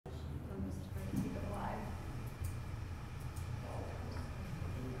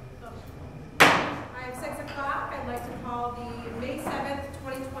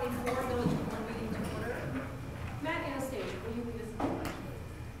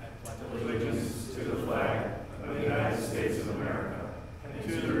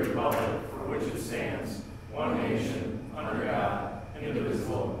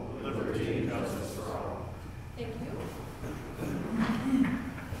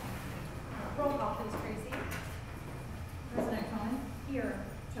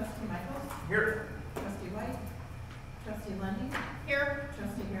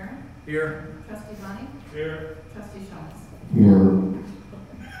Here. Trustee Lonnie? Here. Trustee Shawns? Here.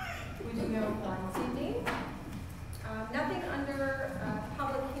 We do have a quorum this evening. Nothing under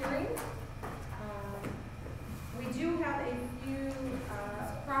public hearing. We do have a few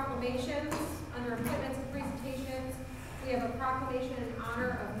proclamations under appointments and presentations. We have a proclamation in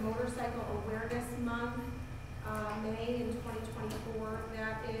honor of Motorcycle Awareness Month, May in 2024.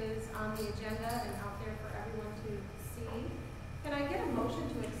 That is on the agenda and out there for everyone to see. Can I get a motion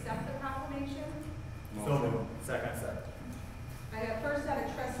to accept the proclamation? So moved. Second. I have first out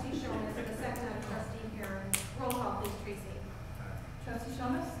of Trustee Shawns and the second out of Trustee Heron. Roll call, please, Tracy. Trustee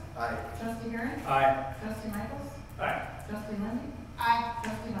Shawns? Aye. Trustee Heron? Aye. Trustee Michaels? Aye. Trustee Lindy? Aye.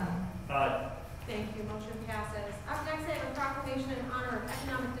 Trustee Lonnie? Aye. Thank you. Motion passes. Up next, I have a proclamation in honor of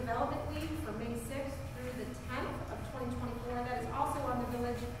Economic Development Week for May 6th through the 10th of 2024. That is also on the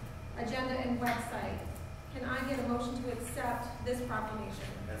village agenda and website. Can I get a motion to accept this proclamation?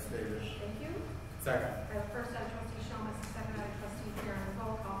 That's David. Thank you. Second. I have first out of Trustee Shawns, second out of Trustee Heron.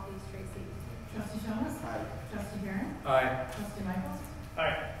 Roll call, please, Tracy. Trustee Shawns? Aye. Trustee Heron? Aye. Trustee Michaels?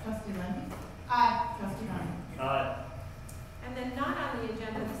 Aye. Trustee Lindy? Aye. Trustee Lonnie? Aye. And then not on the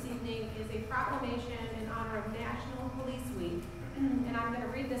agenda this evening is a proclamation in honor of National Police Week. And I'm going to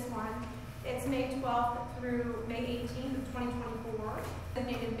read this one. It's May 12th through May 18th of 2024.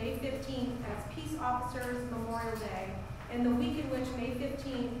 Designated May 15th as Peace Officers Memorial Day. And the week in which May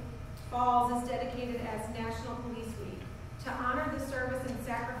 15th falls is dedicated as National Police Week to honor the service and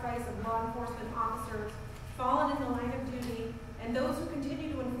sacrifice of law enforcement officers fallen in the line of duty and those who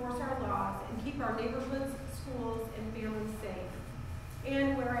continue to enforce our laws and keep our neighborhoods, schools, and families safe.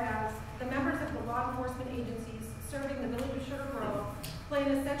 And whereas the members of the law enforcement agencies serving the Village of Sugar Grove play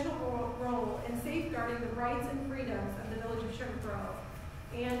an essential role in safeguarding the rights and freedoms of the Village of Sugar Grove.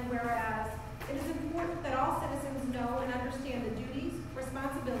 And whereas it is important that all citizens know and understand the duties,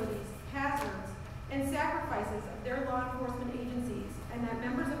 responsibilities, hazards, and sacrifices of their law enforcement agencies, and that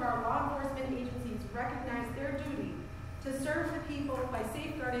members of our law enforcement agencies recognize their duty to serve the people by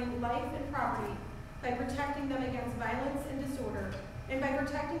safeguarding life and property, by protecting them against violence and disorder, and by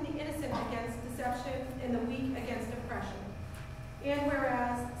protecting the innocent against deception and the weak against oppression. And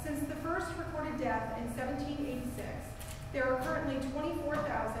whereas, since the first recorded death in 1786, there are currently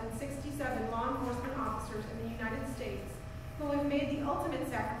 24,067 law enforcement officers in the United States who have made the ultimate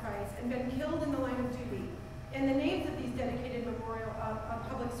sacrifice and been killed in the line of duty. And the names of these dedicated memorial of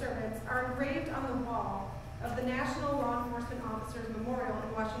public servants are engraved on the wall of the National Law Enforcement Officers Memorial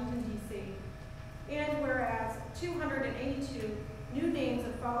in Washington, D.C. And whereas 282 new names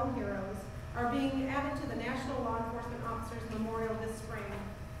of fallen heroes are being added to the National Law Enforcement Officers Memorial this spring,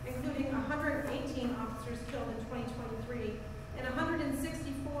 including 118 officers killed in 2023 and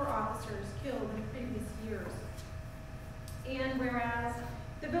 164 officers killed in previous years. And whereas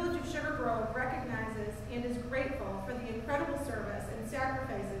the Village of Sugar Grove recognizes and is grateful for the incredible service and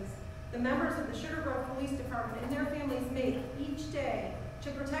sacrifices the members of the Sugar Grove Police Department and their families make each day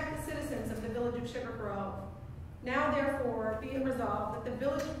to protect the citizens of the Village of Sugar Grove. Now, therefore, be it resolved that the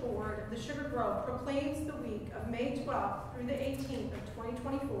Village Board of the Sugar Grove proclaims the week of May 12th through the 18th of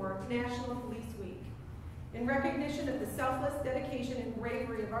 2024 National Police Week. In recognition of the selfless dedication and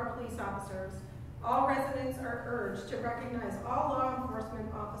bravery of our police officers, all residents are urged to recognize all law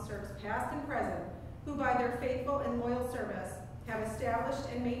enforcement officers, past and present, who by their faithful and loyal service have established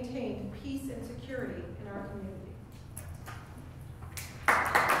and maintained peace and security in our community.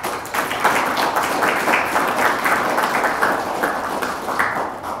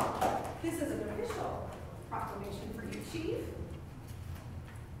 This is an official proclamation for you, Chief.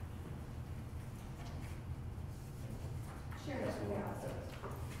 Share this with the officers.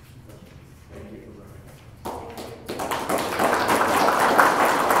 Thank you.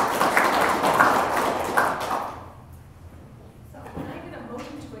 So can I get a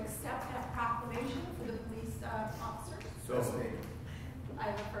motion to accept that proclamation for the police officers? So moved. I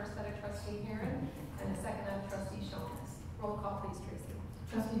have a first out of Trustee Heron and a second out of Trustee Shawns. Roll call, please, Tracy.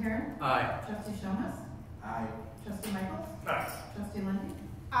 Trustee Heron? Aye. Trustee Shawns? Aye. Trustee Michaels? Aye. Trustee Lindy?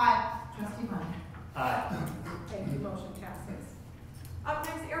 Aye. Trustee Lonnie? Aye. Thank you. Motion passes. Up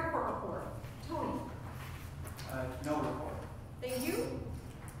next, airport report. Tony. No report. Thank you.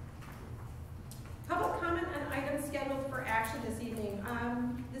 Public comment on items scheduled for action this evening.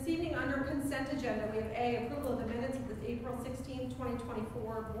 This evening under consent agenda, we have A, approval of the minutes of the April 16,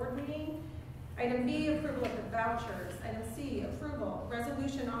 2024 board meeting. Item B, approval of the vouchers. Item C, approval,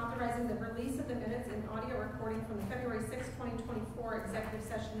 resolution authorizing the release of the minutes and audio recording from the February 6, 2024 executive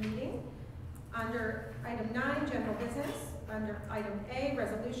session meeting. Under item 9, general business. Under item A,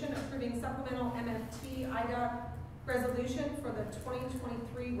 resolution approving supplemental MFT IDA resolution for the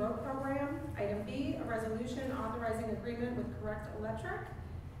 2023 road program. Item B, a resolution authorizing agreement with Correct Electric.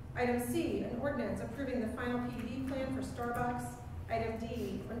 Item C, an ordinance approving the final PUD plan for Starbucks. Item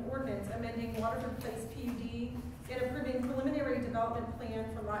D, an ordinance amending Waterford Place PUD and approving preliminary development plan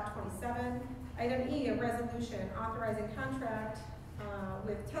for Lot 27. Item E, a resolution authorizing contract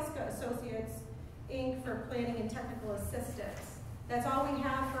with Tesca Associates, Inc. for planning and technical assistance. That's all we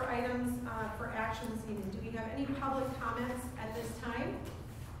have for items for action this evening. Do we have any public comments at this time?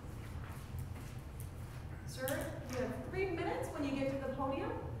 Sir, you have 3 minutes when you get to the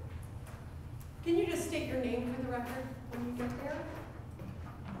podium. Can you just state your name for the record when you get there?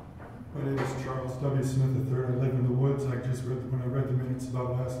 My name is Charles W. Smith III. I live in the woods. I just read, when I read the minutes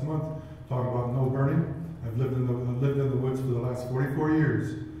about last month, talking about no burning. I've lived in the woods for the last 44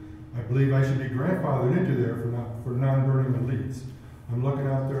 years. I believe I should be grandfathered into there for non-burning of leaves. I'm looking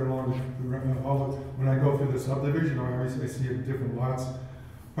out there along when I go through the subdivision, I see different lots,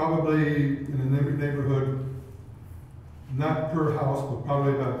 probably in the neighborhood, not per house, but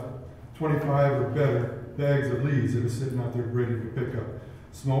probably about 25 or better bags of leaves that are sitting out there ready to pick up.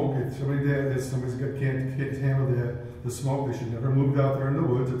 Smoke, if somebody's can't handle the smoke, they should never move out there in the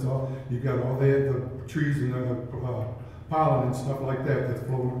woods. It's all, you got all the trees and the pollen and stuff like that that's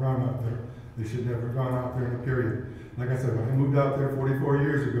floating around out there. They should never have gone out there in a period. Like I said, when I moved out there 44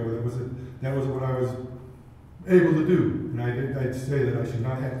 years ago, that was what I was able to do. And I'd say that I should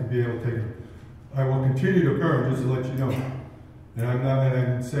not have to be able to take it. I will continue to burn, just to let you know. And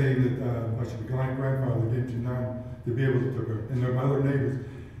I'm saying that I should be grandfathered into to be able to take her. And they're my other neighbors.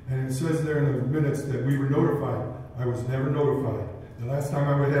 And it says there in the minutes that we were notified. I was never notified. The last time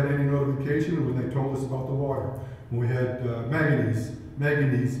I had any notification was when they told us about the water. When we had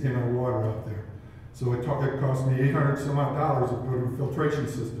manganese in our water out there. So it cost me $800-some odd to put a filtration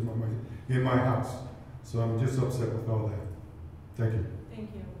system in my house. So I'm just upset with all that. Thank you. Thank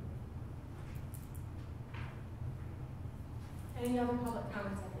you. Any other public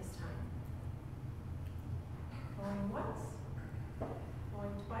comments at this time? Going once?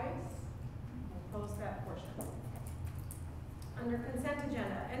 Going twice? We'll close that portion. Under consent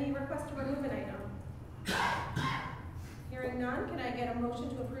agenda, any request to remove an item? Hearing none, can I get a motion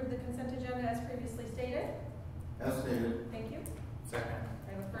to approve the consent agenda as previously stated? As stated. Thank you. Second.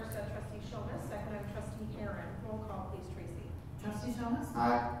 I have a first out of trustee Shomas, second out of trustee Aaron. Roll call, please, Tracy. Trustee Shomas?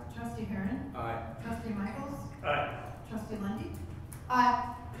 Aye. Trustee Herron? Aye. Trustee Michaels? Aye. Trustee Lundy.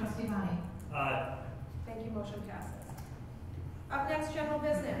 Aye. Trustee Bonnie? Aye. Thank you, motion passes. Up next, general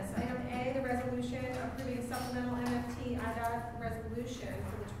business. Item A, the resolution approving supplemental MFT IDOT resolution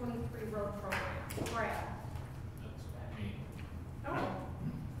for the 23 road program. Brad.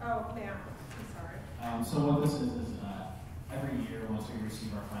 Oh, ma'am, I'm sorry. So what this is every year, once we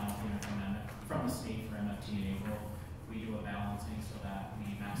receive our final payment from the state for MFT in April, we do a balancing so that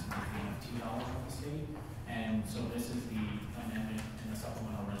we maximize the MFT dollars from the state. And so this is the amendment in the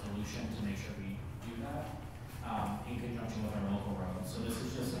supplemental resolution to make sure we do that in conjunction with our local roads. So this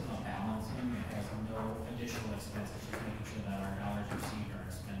is just a balancing. It has no additional expenses, just making sure that our dollars received are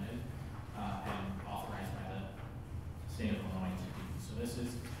expended and authorized by the state of Illinois to do. So this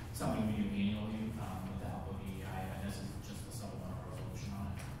is something we do annually with the help of the EI, and this is just the supplemental resolution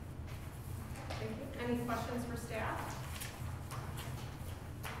on it. Thank you. Any questions for staff?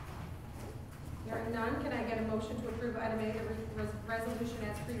 Hearing none, can I get a motion to approve item A, the resolution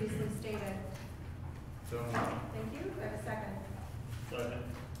as previously stated? So moved. Thank you. Do I have a second? Second.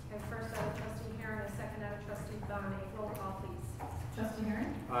 I have first out of trustee Herron, a second out of trustee Bonnie. Roll call, please. Trustee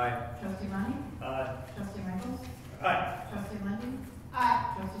Herron? Aye. Trustee Bonnie? Aye. Trustee Michaels? Aye. Trustee Lundy.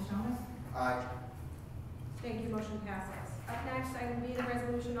 Aye. Trustee Shomas? Aye. Thank you. Motion passes. Up next, item B, the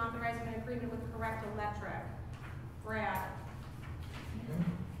resolution authorizing an agreement with Correct Electric. Brad.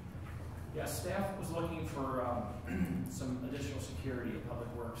 Yeah, staff was looking for some additional security at Public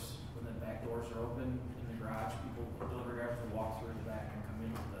Works when the back doors are open in the garage. People, delivery drivers will walk through the back and come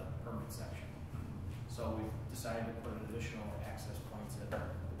into the permit section. So we've decided to put additional access points at the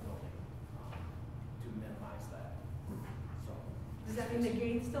building to minimize that. So, Does that mean the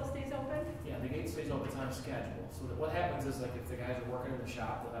gate still stays open? yeah, the gate stays open, it's on a schedule. So that what happens is, like, if the guys are working in the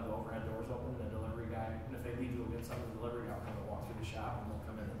shop, they'll have the overhead doors open, the delivery guy, and if they leave to go get something, the delivery guy will come and walk through the shop, and they'll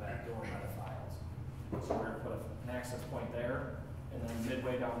come in the back door by the files. So we're gonna put an access point there, and then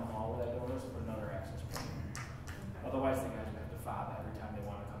midway down the hall where that door is, put another access point. Otherwise, the guys would have to fob every time they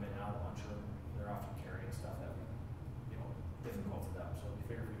want to come in and out of the lunchroom. They're often carrying stuff that would, difficult for them. So we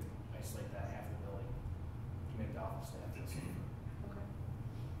figured we isolate that half of the building to make the office staff feel safe. Okay.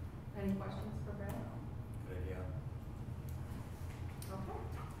 Any questions for Brad? Good idea. Okay.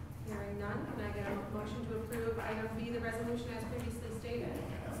 Hearing none, can I get a motion to approve item B, the resolution as previously stated?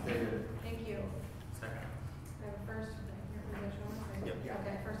 Stated. Thank you. Second. I have a first, was that Shawna? Yep.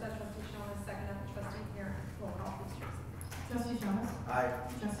 Okay, first that's trustee Shawna, second that's trustee Karen. Roll call, please, Tracy. Trustee Thomas. Aye.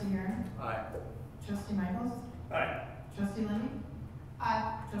 Trustee Aaron. Aye. Trustee Michaels. Aye. Trustee Lindy.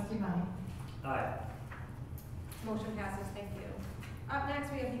 Trustee Bonnie. Aye. Motion passes, thank you. Up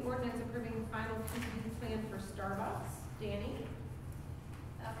next, we have the ordinance approving final PUD plan for Starbucks. Danny?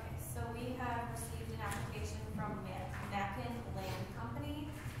 Okay, so we have received an application from Mackin Land Company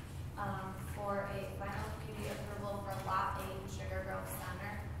for a final PUD approval for Lot 8 in Sugar Grove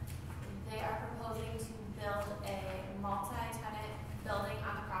Center. They are proposing to build a multi-tenant building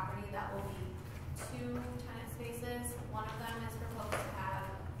on the property that will be 2 tenant spaces. One of them is proposed to have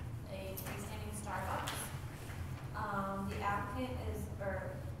a freestanding Starbucks. The applicant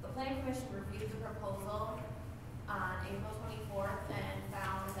the planning commission reviewed the proposal on April 24th and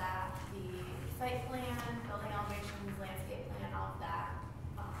found that the site plan, building elevations, landscape plan, all of that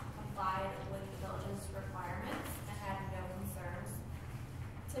complied with the village's requirements and had no concerns.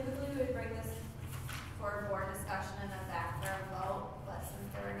 Typically, we would bring this for board discussion and then back for a vote, but since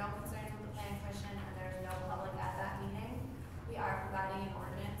there were no concerns with the planning commission and there's no public at that meeting, we are providing an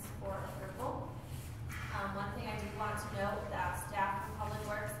ordinance for approval. One thing I do want to note that staff from Public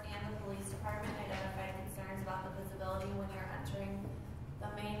Works and the police department identified concerns about the visibility when you're entering the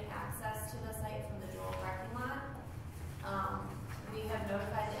main access to the site from the Jewel parking lot. We have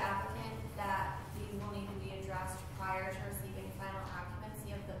notified the applicant that these will need to be addressed prior to receiving final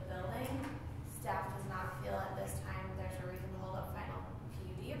occupancy of the building. Staff does not feel at this time there's a reason to hold up final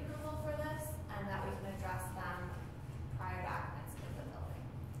PUD approval for this, and that we can address them prior to occupancy of the building.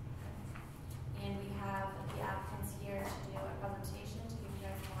 And we have the applicants here to do a presentation to give you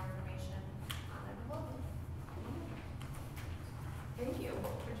guys more information on their proposal. Thank you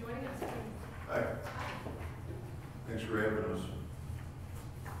for joining us. Hi. Thanks for having us.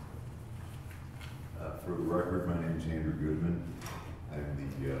 For the record, my name is Andrew Goodman. I'm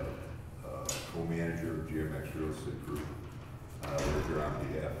the co-manager of GMX Real Estate Group. We're here on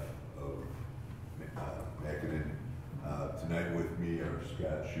behalf of Mackinnon. Tonight with me are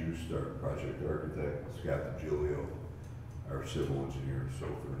Scott Schust, our project architect, Scott DiGilio, our civil engineer. So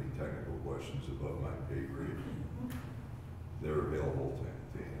for any technical questions above my pay grade, they're available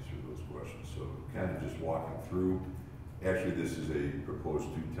to answer those questions. So kind of just walking through. Actually, this is a proposed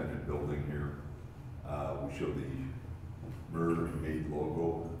 2-tenant building here. We show the Mermaid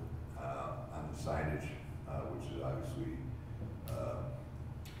logo on the signage, which is obviously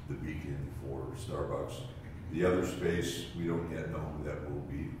the beacon for Starbucks. The other space, we don't yet know who that will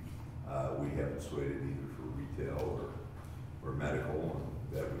be. We haven't slated either for retail or medical,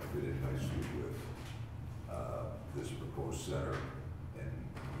 and that would fit in nicely with this proposed center and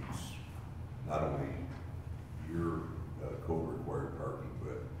meets not only your code required parking,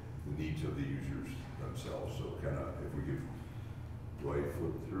 but the needs of the users themselves. So kind of, if we could, do I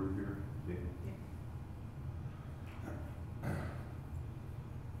flip through here? Yeah.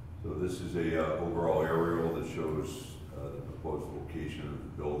 So this is a overall aerial that shows the proposed location of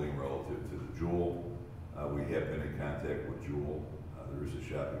the building relative to the Jewel. We have been in contact with Jewel. There is a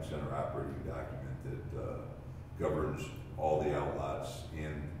shopping center operating document that governs all the outlots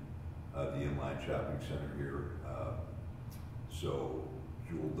in the inline shopping center here. So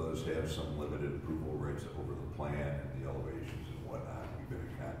Jewel does have some limited approval rights over the plan and the elevations and whatnot. We've been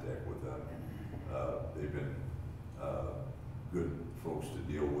in contact with them. They've been good folks to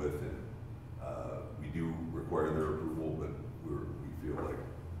deal with, and we do require their approval, but we feel like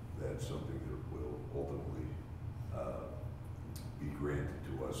that's something that will ultimately be granted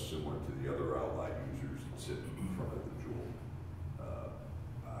to us, similar to the other outlet users that sit in front of the Jewel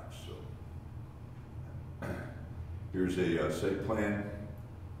box. So here's a site plan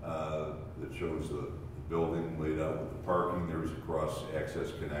that shows the building laid out with the parking. There is a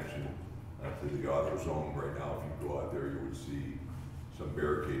cross-access connection to the auto zone. Right now, if you go out there, you would see some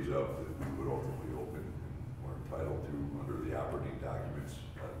barricades up that we would ultimately open, and we're entitled to, under the operating documents,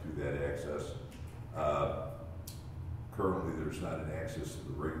 to that access. Currently, there's not an access to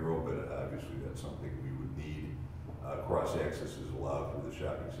the ring road, but obviously that's something we would need. Cross-access is allowed through the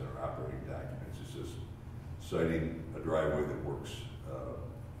shopping center operating documents. It's just citing a driveway that works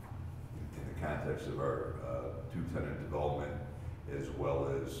in the context of our 2-tenant development, as well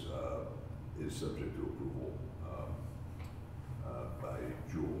as is subject to approval by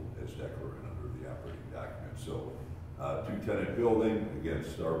Jewel as declarant under the operating document. So 2-tenant building, again,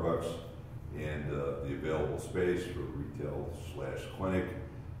 Starbucks, and the available space for retail/clinic.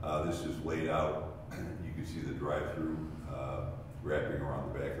 This is laid out. You can see the drive-through wrapping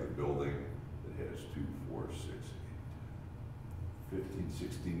around the back of the building that has 2, 4, 6, 8, 15,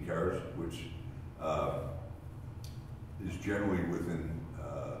 16 cars, which is generally within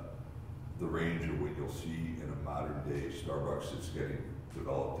the range of what you'll see in a modern day Starbucks that's getting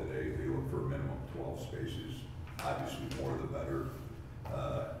developed today. They look for a minimum of 12 spaces. Obviously, more the better.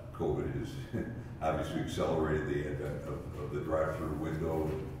 COVID has obviously accelerated the advent of the drive-through window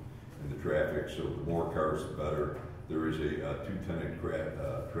and the traffic, so the more cars, the better. There is a 2-tenant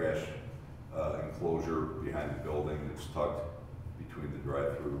trash enclosure behind the building that's tucked between the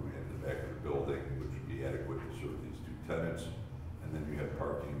drive-through and the back of the building, which would be adequate to serve these 2 tenants. And then you have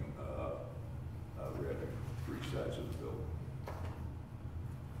parking wrapping 3 sides of the building.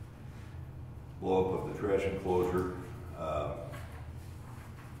 Blow up of the trash enclosure.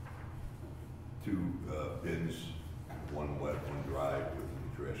 2 bins, 1 wet, 1 dry, within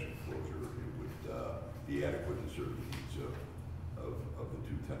the trash enclosure. It would be adequate to serve the needs of the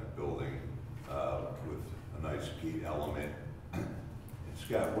 2-tenant building with a nice gate element. And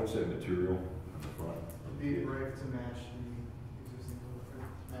Scott, what's that material on the front? It'll be brick to match the existing building,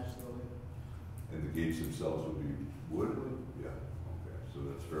 match the building. And the gates themselves would be wood? Wood. Yeah, okay, so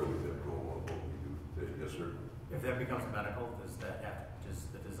that's fairly typical of what we do today. Yes, sir? If that becomes medical, does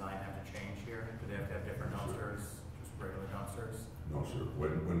the design have to change here? Do they have to have different dumpsters, just regular dumpsters? No, sir.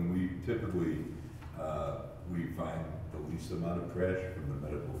 When we typically, we find the least amount of trash from the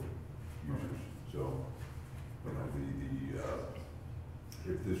medical users. So, you know,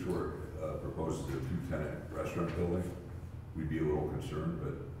 if this were proposed as a 2-tenant restaurant building, we'd be a little concerned,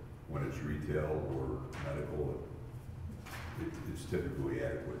 but when it's retail or medical, it's typically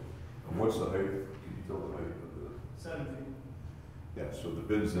adequate. And what's the height? Can you tell the height of the? 7 feet. Yeah, so the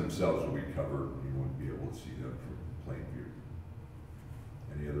bins themselves will be covered. You wouldn't be able to see them from plain view.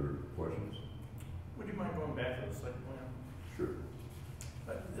 Any other questions? Would you mind going back to the site plan? Sure.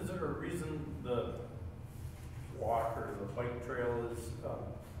 Is there a reason the walk or the bike trail is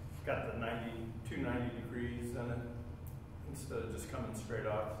got the 290 degrees in it instead of just coming straight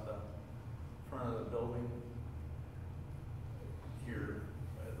off the front of the building here?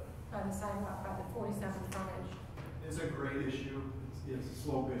 By the sidewalk, by the 47th frontage. It's a grade issue, it's a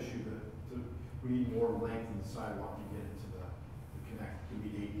slope issue, we need more length in the sidewalk to get into the connect, to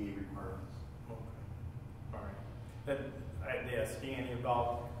meet ADA requirements. Okay. All right. And I'd ask Annie about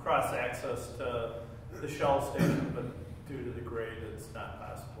cross-access to the Shell station, but due to the grade, it's not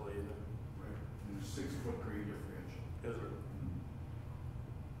possible either. Right. And there's 6-foot grade differential. Is there?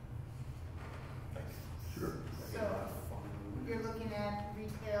 Thanks. Sure. So, you're looking at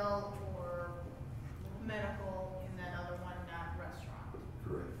retail or medical in that other one, not restaurant?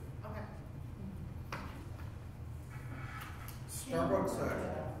 Correct. Okay. Starbucks,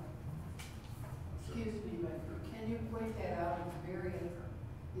 excuse me, but can you point that out? It's very,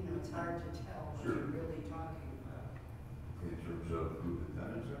 it's hard to tell what Sure. you're really talking about. In terms of who the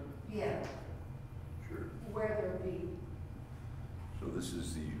tenants are? Yeah, Sure. where there be. So this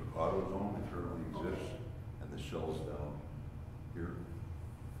is the auto zone that currently exists, and the Shell's down here.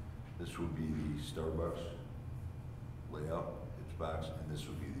 This would be the Starbucks layout, its box, and this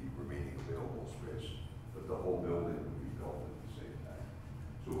would be the remaining available space. But the whole building would be built at the same time.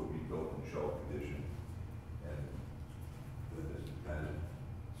 So it would be built in shell condition, and then as the tenant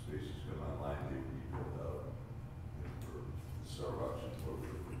spaces come online, they would be built out for Starbucks and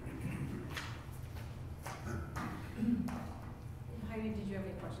whatever. Heidi, did you have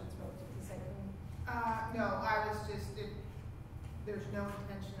any questions relative to the site plan? No, I was just, there's no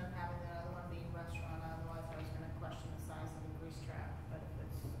intention of having that other one being restaurant, otherwise I was gonna question the size of the grease trap, but if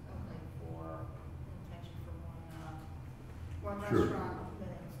it's only for intention for one Sure. restaurant,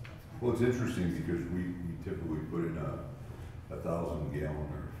 then that's fine. Well, it's interesting because we typically put in a 1,000-gallon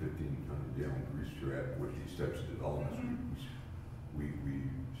or 1,500-gallon grease trap with these types of developments. We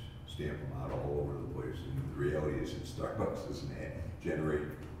stamp them out all over the place, and the reality is that Starbucks doesn't generate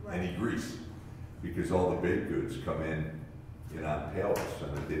any grease because all the baked goods come in on pallets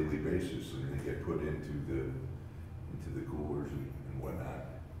on a daily basis, and they get put into the coolers and whatnot.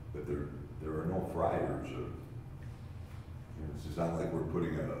 But there are no fryers. It's not like we're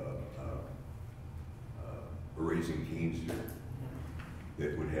putting a Raising Cane's here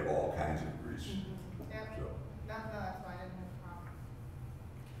that would have all kinds of grease. Yep, So, no, that's why I didn't have a problem.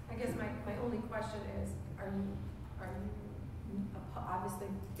 I guess my only question is, are you obviously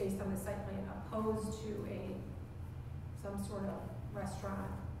based on the site plan opposed to some sort of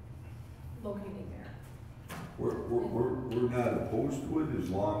restaurant locating there? we're not opposed to it as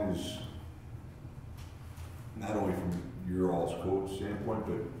long as, not only from your all's code standpoint,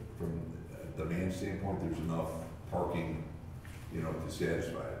 but from a demand standpoint, there's enough parking you know, to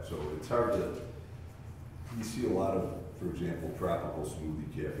satisfy it. So it's hard to, you see a lot of, for example, tropical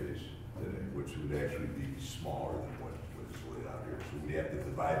smoothie cafes today, which would actually be smaller than what is laid out here. So we have to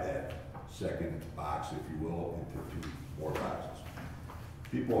divide that second box, if you will, into 2 more boxes.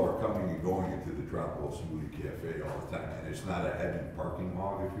 People are coming and going into the tropical smoothie cafe all the time, and it's not a heavy parking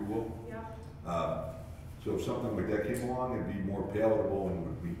hog, if you will. Yeah. So if something like that came along, it'd be more palatable and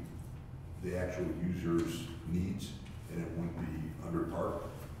would meet the actual user's needs, and it wouldn't be underparked,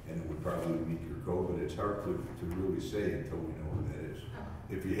 and it would probably meet your code, but it's hard to really say until we know what that is.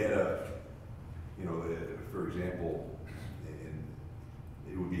 If you had a, you know, for example, and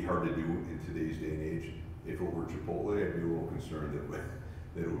it would be hard to do in today's day and age, if it were Chipotle, I'd be a little concerned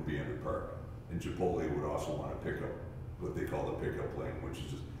that it would be underparked. And Chipotle would also want to pick up what they call the pickup lane, which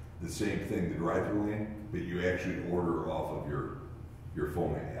is the same thing, the drive-through lane, but you actually order off of your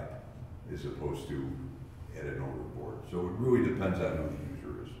phone app as opposed to at an order board. So it really depends on who the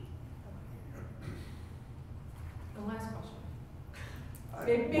user is. The last question.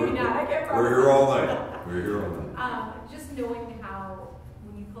 Maybe We're- not, I can't promise. We're here all night. We're here all night. Just knowing how,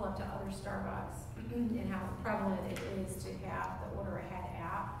 when you pull up to other Starbucks, and how prevalent it is to have the order ahead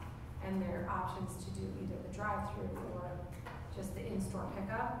app, and their options to do either the drive-through or just the in-store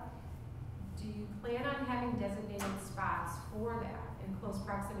pickup, do you plan on having designated spots for that in close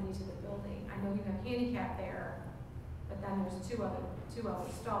proximity to the building? I know you have handicap there, but then there's two other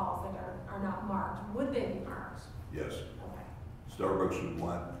stalls that are not marked. Would they be marked? Yes. Okay. Starbucks would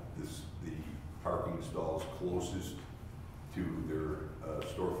want the parking stalls closest to their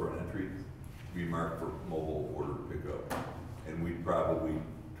storefront entry to be marked for mobile order pickup. And we'd probably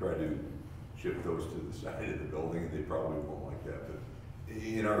try to ship those to the side of the building, and they probably won't like that. But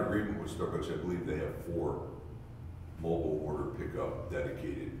in our agreement with Starbucks, I believe they have 4 mobile order pickup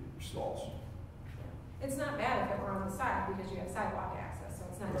dedicated stalls. It's not bad if it were on the side because you have sidewalk access, so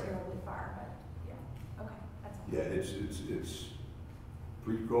it's not Right. terribly far, but yeah, okay, that's all. Yeah, it's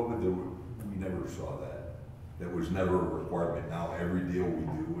pre-COVID, we never saw that. That was never a requirement. Now, every deal we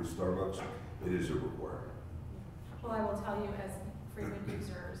do with Starbucks, it is a requirement. Well, I will tell you as frequent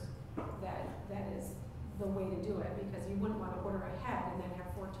users that is the way to do it, because you wouldn't want to order ahead and then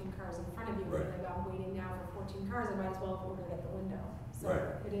have 14 cars in front of you. Right. And I'm waiting now for 14 cars, I might as well have ordered at the window. So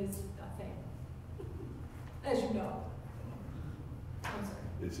Right. it is a thing, as you know. I'm sorry.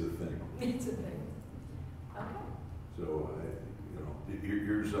 It's a thing. It's a thing. Okay. So,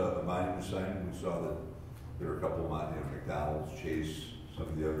 here's a monument sign. We saw that there are a couple of McDonald's, Chase, some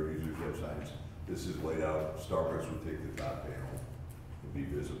of the other users have signs. This is laid out. Starbucks would take the top panel and be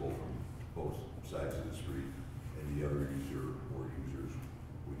visible from both sides of the street, and the other user or users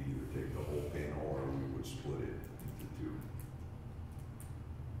would either take the whole panel or we would split it into 2.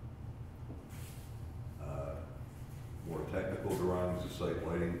 More technical drawings, the site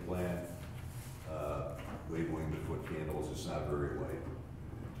lighting plan, labeling the foot candles. It's not very light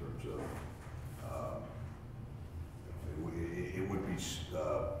in terms of, it would be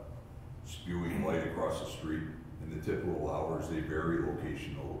spewing light across the street. In the typical hours, they vary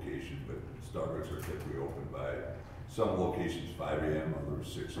location to location, but Starbucks are typically open by some locations 5 a.m.,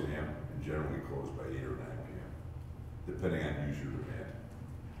 others 6 a.m., and generally closed by 8 or 9 p.m., depending on user demand.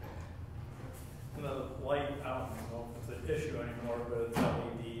 And the light, I don't know if it's an issue anymore, but it's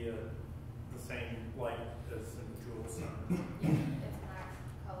LED, the same light as in the Jewel Center. Yeah, it's not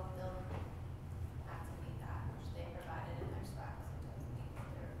code, they'll have to meet that, which they provided in their specs, it doesn't meet what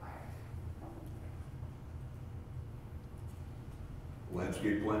they're required.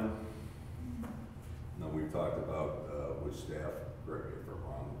 Landscape plan. Now, we've talked about, with staff, correct me if I'm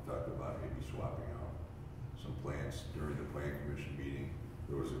wrong, we talked about maybe swapping out some plants during the plan commission meeting.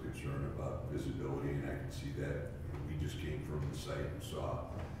 There was a concern about visibility, and I can see that. We just came from the site and saw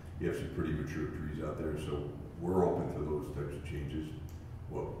you have some pretty mature trees out there, so we're open to those types of changes.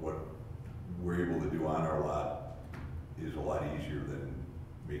 What we're able to do on our lot is a lot easier than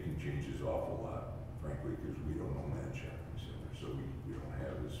making changes off a lot, frankly, because we don't own that shopping center, so we don't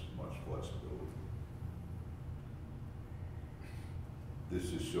have as much flexibility. This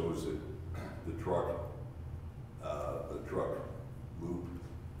just shows that the truck loop,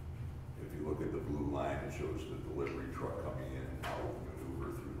 if you look at the blue line, it shows the delivery truck coming in and how it will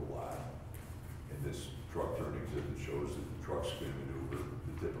maneuver through the lot. And this truck turn exhibit shows that the trucks can maneuver,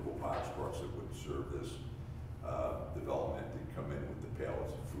 the typical box trucks that would serve this development and come in with the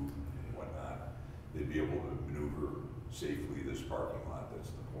pallets of food and whatnot. They'd be able to maneuver safely this parking lot. That's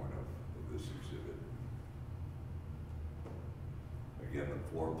the point of this exhibit. Again, the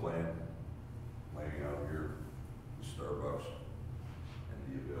floor plan, laying out here, the Starbucks, and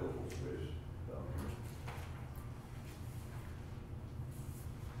the available space down here.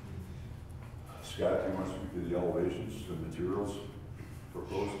 Scott, do you want to speak to the elevations, the materials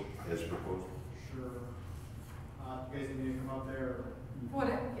proposed, as proposed? Sure. You guys need me to come out there? What,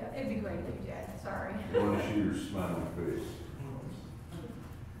 yeah, it'd be great if you did, sorry. I want to see your smiling face.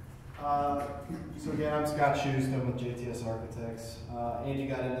 So again, I'm Scott Schuston with JTS Architects. Andy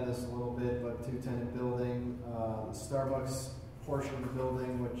got into this a little bit, but two-tenant building. The Starbucks portion of the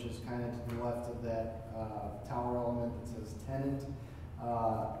building, which is kind of to the left of that tower element that says tenant.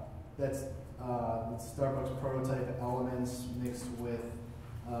 That's the Starbucks prototype elements mixed with,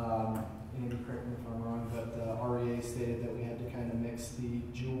 Andy, correct me if I'm wrong, but REA stated that we had to kind of mix the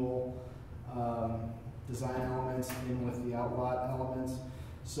Jewel design elements in with the outlot elements.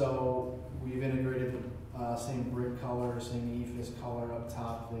 So we've integrated the same brick color, same EFIS color up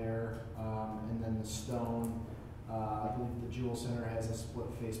top there, and then the stone. I believe the Jewel Center has a split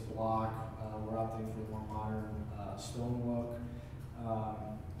face block. We're opting for a more modern stone look.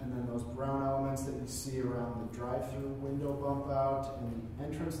 And then those brown elements that you see around the drive-through window bump out and the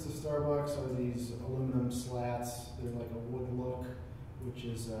entrance to Starbucks are these aluminum slats. They're like a wood look, which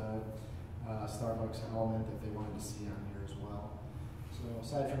is a Starbucks element that they wanted to see on here as well. So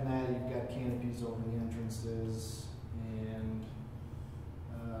aside from that, you've got canopies over the entrances, and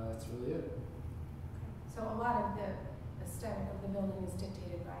that's really it. So a lot of the aesthetic of the building is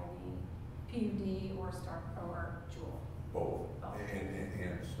dictated by the PUD or Jewel. Both. Both.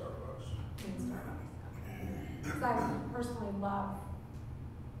 And Starbucks. In Starbucks. Because I personally love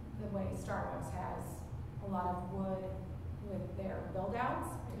the way Starbucks has a lot of wood with their build outs.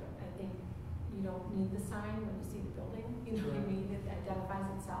 I think you don't need the sign when you see the building. You know what I mean? It identifies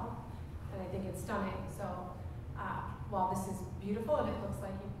itself. And I think it's stunning. So while this is beautiful and it looks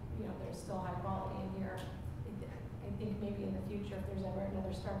like there's still high quality in here, I think maybe in the future if there's ever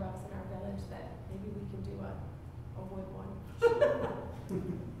another Starbucks in our village that maybe we can do a wood one.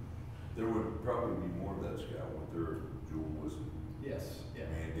 There would probably be more of that, Scott, with their Jewel was. Yes, yeah.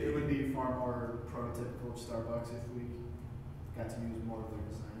 Mandated. It would be far more prototypical of Starbucks if we got to use more of their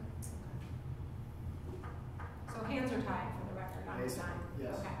design. So hands are tied for the record on design.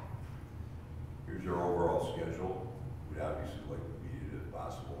 Yes. Okay. Here's our overall schedule. We'd obviously like to meet it if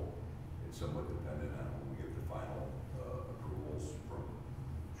possible. It's somewhat dependent on when we get the final approvals from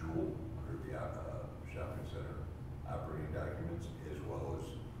Jewel or the shopping center operating documents, as well as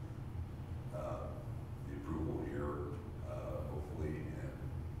the approval here, hopefully, and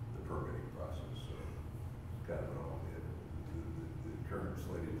the permitting process. So kind of the current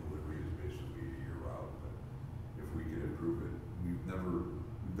slated delivery is basically a year out, but if we could improve it, we've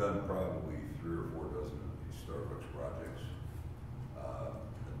done probably 3 or 4 dozen of these Starbucks projects,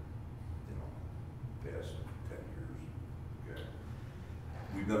 past 10 years. Okay,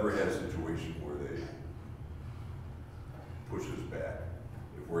 we've never had a situation where they push us back.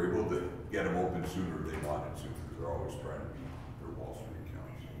 If we're able to get them open sooner, they want it sooner. They're always trying to beat their Wall Street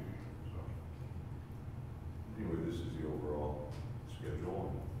accounts. So anyway, this is the overall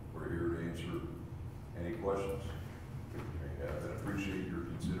schedule, and we're here to answer any questions. I appreciate your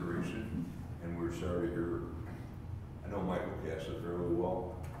consideration, and we're sorry to hear. I know Michael Casa fairly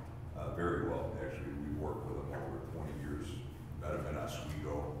well, very well actually. We worked with him over 20 years. Met him in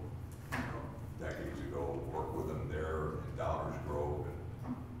Oswego, decades ago. Worked with him there in Downers Grove,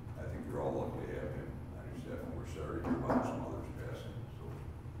 and I think you're all lucky to have him on your staff. And we're sorry to hear about some others passing. So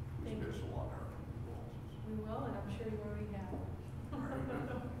please pass along our condolences. We will, and I'm sure you already have.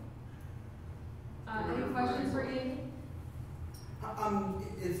 Any questions for Andy?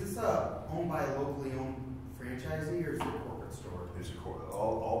 Is this owned by a locally owned franchisee or is it a corporate store? It's a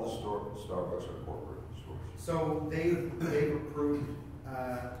all the Starbucks are corporate stores. So they've approved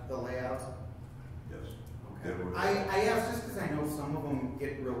the layout? Yes. Okay. I asked just because I know some of them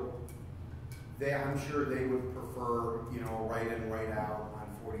get real. I'm sure they would prefer, right in, right out on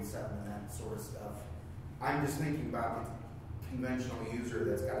 47 and that sort of stuff. I'm just thinking about the conventional user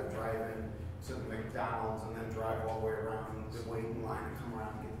that's got to drive in to the McDonald's and then drive all the way around the waiting line and come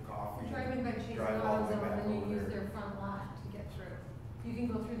around and get the coffee. Driving by Chase Drive all the way AutoZone, back and then over you use there. their front lot to get through. You can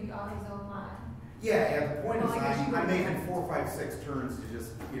go through the AutoZone lot. Yeah, the point Well, is I guess you I'm would- making 4, 5, 6 turns to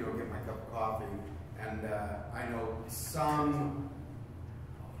just, get my cup of coffee. And I know some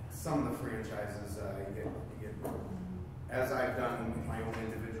of the franchises, you get, as I've done my own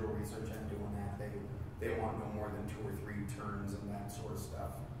individual research on doing that, they want no more than 2 or 3 turns and that sort of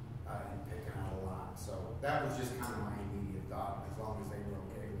stuff, and picking out a lot. So that was just kind of my immediate thought. As long as they were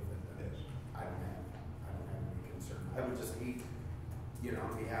okay with it, then I don't have any concern. I would just hate, to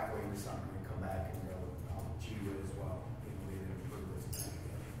be halfway to something and come back and go, gee whiz, well, we didn't approve this.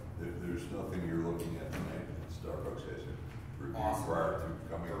 There's nothing you're looking at tonight that Starbucks has Awesome. prior to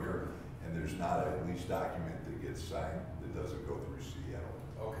coming here, and there's not a lease document that gets signed that doesn't go through Seattle.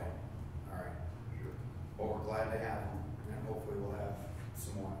 Okay, all right. Sure. Well, we're glad to have them, and hopefully we'll have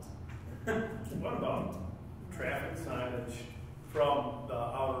some more. What about traffic signage from the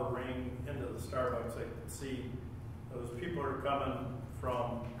outer ring into the Starbucks? I can see those people are coming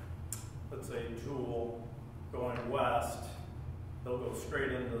from, let's say, Jewel, going west. They'll go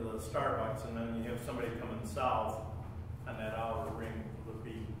straight into the Starbucks, and then you have somebody coming south on that outer ring. Will it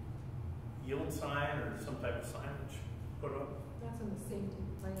be yield sign or some type of signage put up? That's in the safety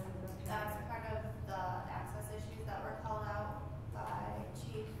plan. That's part of the access issues that were called out by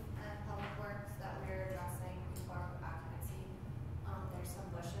Chief and Public Works that we're addressing before occupancy. There's some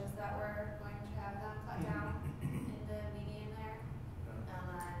bushes that we're going to have them cut down in the median there.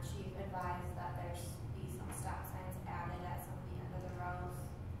 Chief advised that there's be some stop signs added at some of the end of the rows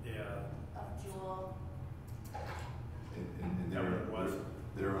Yeah. of Jewel. And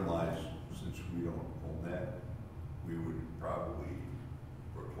therein lies, since we don't own that, we would probably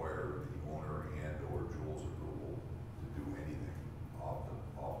require the owner and or Jewel's approval to do anything off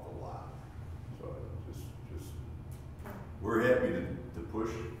the lot. So just we're happy to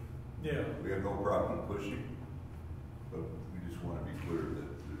push. Yeah. We have no problem pushing, but we just want to be clear that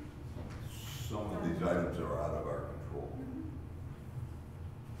some of these items are out of our control.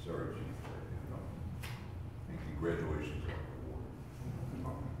 Sorry, Chief. And congratulations on the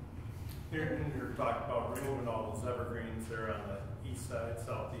award. You're talking about removing all those evergreens there on the east side,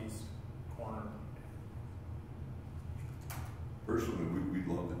 southeast corner. Personally, we'd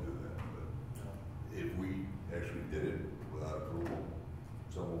love to do that, but if we actually did it without approval,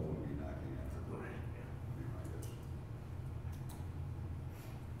 someone would be knocking at the door. Would be my guess.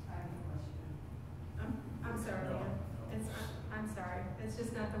 I have a question. I'm sorry, No. Dan. I'm sorry. It's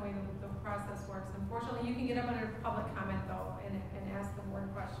just not the way the process works. Unfortunately, you can get up under public comment though and ask the board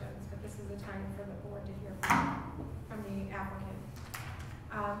questions, but this is the time for the board to hear from the applicant.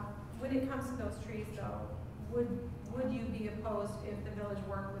 When it comes to those trees though, would you be opposed if the village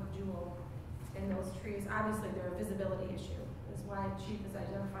worked with Jewel in those trees? Obviously, they're a visibility issue, is why Chief has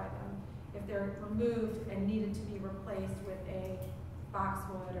identified them. If they're removed and needed to be replaced with a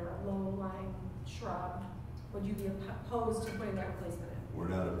boxwood or a low-lying shrub, would you be opposed to putting that replacement in? We're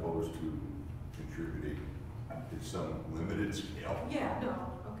not opposed to contributing in some limited scale. Yeah, no,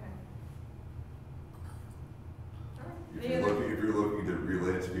 okay. All right. If Any you're other- looking, to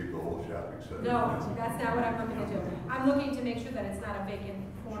re-landscape the whole shopping center. No, that's not what I'm looking to do. I'm looking to make sure that it's not a vacant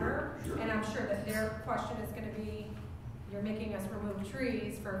corner. Sure. And I'm sure that their question is gonna be, you're making us remove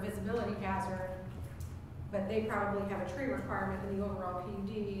trees for a visibility hazard, but they probably have a tree requirement in the overall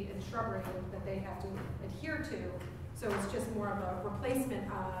PUD and shrubbery that they have to adhere to. So it's just more of a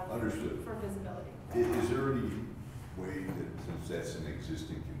replacement of. Understood. For visibility. Is there any way that, since that's an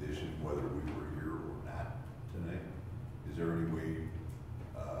existing condition, whether we were here or not tonight, is there any way,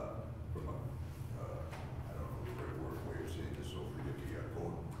 from a, I don't know the right way of saying this, so forgive me, a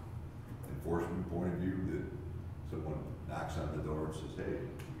code enforcement point of view, that someone knocks on the door and says, hey,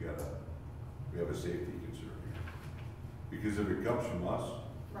 we have a safety concern here? Because if it comes from us,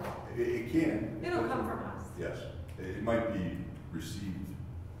 Right. it can. It'll come from us. Yes, it might be received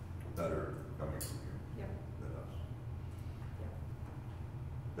better coming from you Yep. than us. Yep.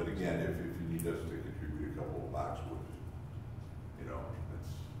 But again, if you need us to contribute a couple of boxwoods,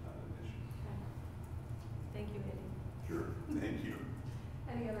 that's not an issue. Okay. Thank you, Andy. Sure, thank you.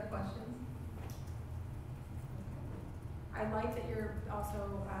 Any other questions? I like that you're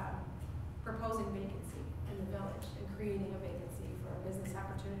also proposing vacancy in the village and creating a vacancy for a business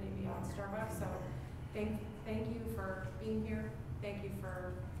opportunity beyond Starbucks. So thank you for being here. Thank you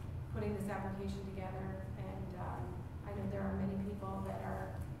for putting this application together. And I know there are many people that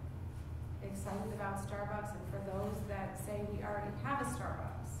are excited about Starbucks. And for those that say we already have a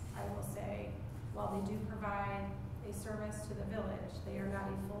Starbucks, I will say, while they do provide a service to the village, they are not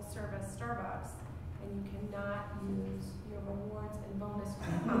a full-service Starbucks, and you cannot use your rewards and bonus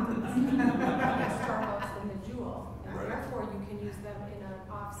coupons at Starbucks in the Jewel. And Right. therefore, you can use them in an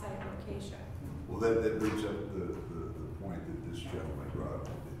off-site location. Well, that brings up the point that this gentleman brought up.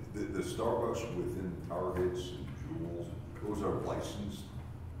 The Starbucks within Targets and Jewels, those are licensed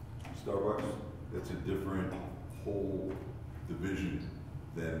Starbucks. That's a different whole division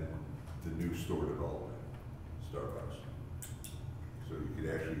than the new store development Starbucks. So you could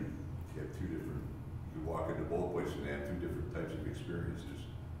actually have two different, you could walk into both places and have two different types of experiences.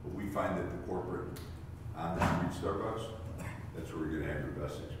 But we find that the corporate on the street Starbucks, that's where we're gonna have your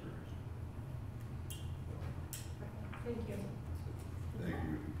best experience. Thank you. Thank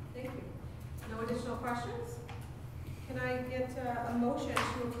you. Thank you. No additional questions? Can I get a motion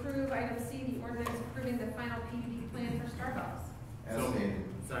to approve item C, the ordinance approving the final PUD plan for Starbucks? As stated.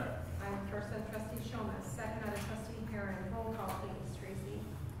 Second. I'm first on trustee Shomas, second on trustee Heron. Roll call, please, Tracy.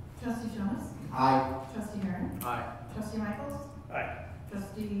 Trustee Jonas? Aye. Trustee Heron? Aye. Trustee Michaels? Aye.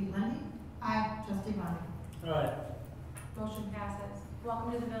 Trustee Lenny? Aye. Trustee Bonner? Aye. Motion passes.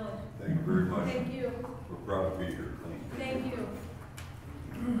 Welcome to the village. Thank you very much. Thank you. We're proud to be here. Thank you.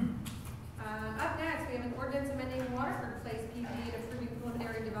 Thank you. Up next, we have an ordinance amending Waterford Place PUD and approving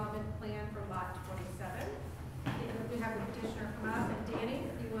preliminary development plan for lot 27. We have the petitioner come up, and Danny,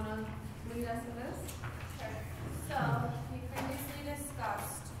 if you want to lead us in this? Sure. So, we previously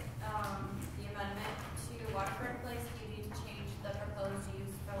discussed, the amendment to Waterford Place PUD to change the proposed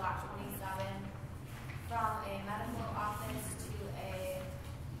use for lot 27 from a medical office to a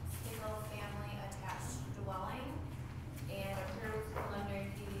single-family attached dwelling, and approved preliminary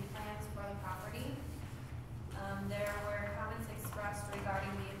PUD plans for the property. There were comments expressed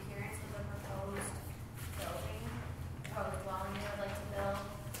regarding the appearance of the proposed building, proposed dwelling they would like to build,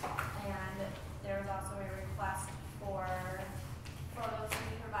 and there was also a request for photos to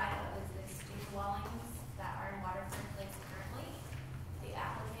be provided of existing dwellings that are in Waterford Place currently. The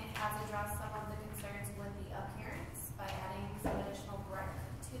applicant has addressed some of the concerns with the appearance by adding some additional brick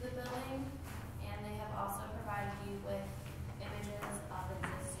to the building, and they have also provided you with images of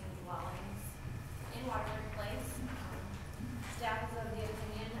existing dwellings in Waterford Place. Staff is of the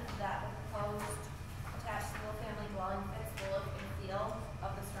opinion that the proposed attached single-family dwelling fits the look and feel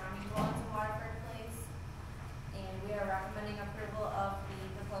of the surrounding dwellings in Waterford Place, and we are recommending approval of the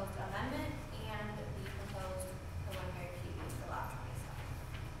proposed amendment and the proposed preliminary PUD for lot 27.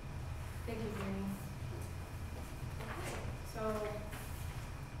 Thank you, Danny. Okay, so,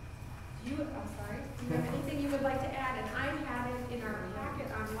 do you have anything you would like to add? And I have it in our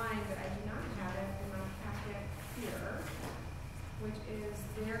packet online, but I do not have it in my packet here, which is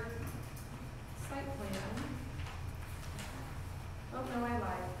their site plan. Oh, no, I lied.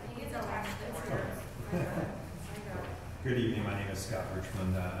 I think it's attached to It's the here. I got it. Good evening, my name is Scott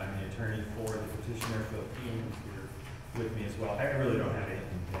Richmond. I'm the attorney for the petitioner, Phil Keene, who's here with me as well. I really don't have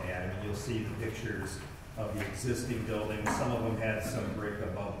anything to add. I mean, you'll see the pictures of the existing buildings. Some of them had some brick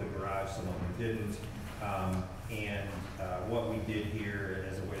above the garage, some of them didn't. What we did here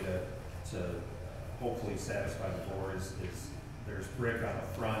as a way to hopefully satisfy the board is there's brick on the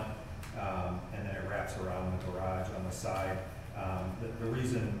front, and then it wraps around the garage on the side. The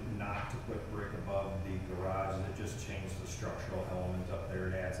reason not to put brick above the garage is it just changed the structural element up there.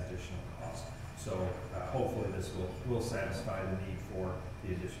 It adds additional cost. So hopefully this will satisfy the need for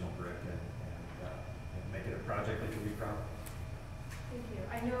the additional brick and make it a project that you'll be proud of. Thank you.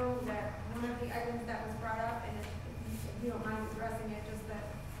 I know that one of the items that was brought up, and if you don't mind addressing it, just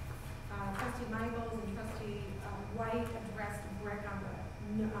that trustee Michaels and trustee White addressed brick on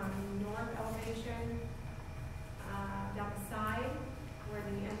the north elevation, down the side where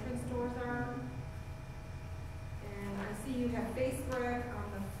the entrance doors are. And I see you have face brick on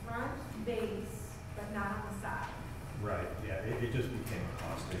the front base, but not on the side. Right, yeah, it just became a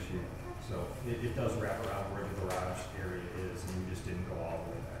cost issue. So it does wrap around where the garage area is, and we just didn't go all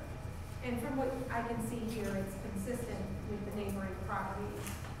the way back. And from what I can see here, it's consistent with the neighboring properties.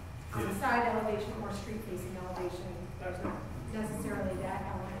 On the Yeah. side elevation or street facing elevation, there's not necessarily that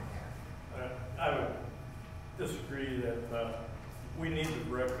element there. I would disagree that we need the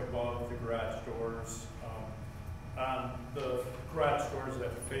brick above the garage doors. On the garage doors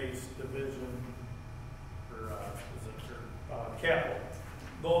that face Division, or Capitol,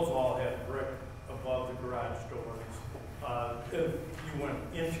 those all have brick above the garage doors. If you went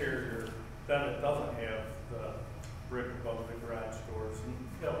interior, then it doesn't have the brick above the garage doors. And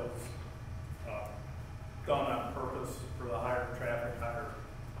that was done on purpose for the higher traffic, higher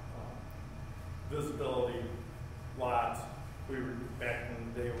visibility lots. Back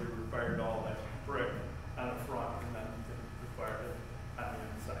in the day, we required all that brick on the front, and then we required it on the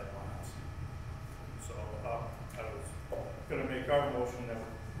inside lots. So I was going to make our motion that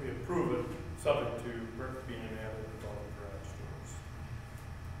we approve it, subject to brick being added to all the garage doors.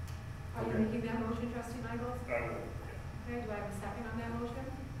 Are you making that motion, trustee Michaels? I will. Okay, do I have a second on that motion?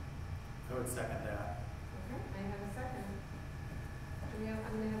 I would second that. Okay, I have a second. I'm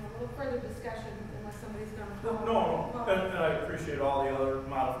going to have a little further discussion unless somebody's going to. No, and I appreciate all the other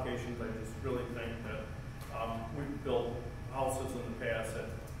modifications. I just really think that we've built houses in the past that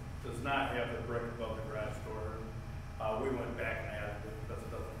does not have the brick above the garage door. We went back and added it because it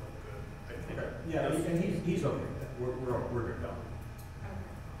doesn't look good. I think. Yeah, and he's okay with that. We're good.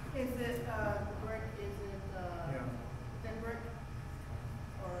 Is it, brick, is it, thin brick?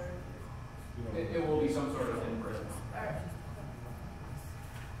 Or, It will be some sort of thin brick. are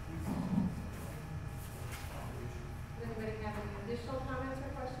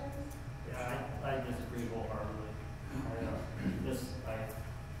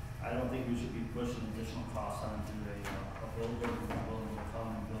I don't think we should be pushing additional costs onto a builder who's willing to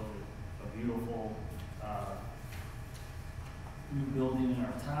come and build a beautiful, new building in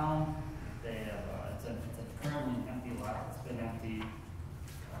our town. They have, it's a currently empty lot, it's been empty.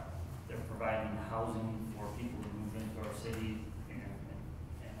 They're providing housing for people who move into our city, and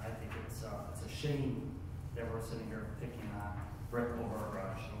I think it's a shame that we're sitting here picking on brick over our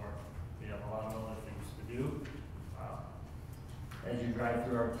garage door. We have a lot of other things to do. As you drive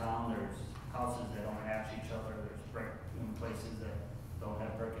through our town, there's houses that don't match each other. There's brick in places that don't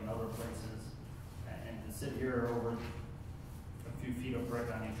have brick in other places. And to sit here over a few feet of brick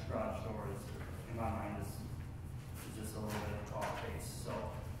on each garage door is, in my mind, is just a little bit off base. So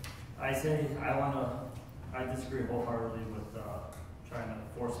I say I disagree wholeheartedly with trying to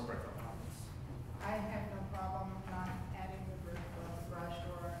force a brick upon this. I have no problem not adding the brick garage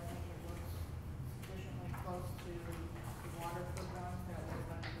door. I think it looks sufficiently close to the Waterford ones that was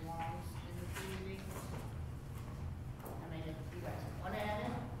going to belongs in the community. I mean, if you guys want to add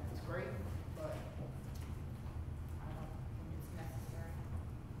it, that's great, but I don't think it's necessary.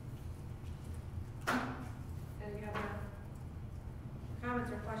 Any other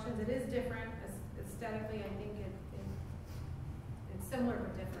comments or questions? It is different aesthetically. I think it's similar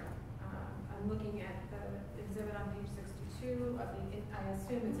but different. I'm looking at the exhibit on page 62 of the, I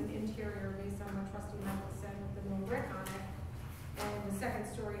assume it's an interior based on what Trustee Michael said with the no brick on it. And the second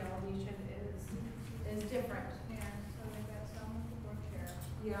story elevation is different. Yeah, so they got some with the brick here.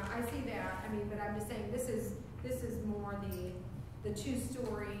 Yeah, I see that. I mean, but I'm just saying this is more the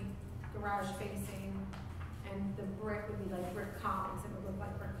 2-story garage facing, and the brick would be like brick columns. It would look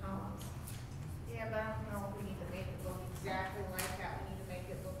like brick columns. Yeah, but I don't know if we need to make it look exactly like that. We need to make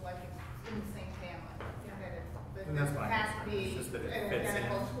it look like it's in the same family. Yeah. That And that's my it has to concern. be It's just that it an fits in.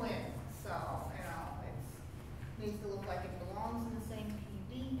 identical twin. So, you know, it needs to look like it belongs in the same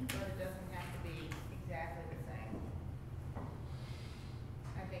PD, but it doesn't have to be exactly the same.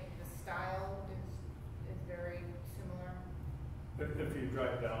 I think the style is very similar. If you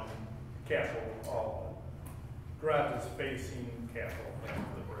drive down Capitol, all garage is facing Capitol, and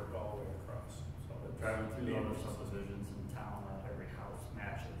the brick all the way across. So Driving through other subdivisions in town, every house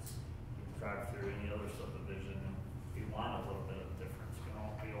matches. You can drive through any other subdivision, and you want a little bit of difference.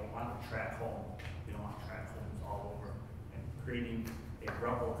 You don't want a track home. You don't want track homes all over. And creating a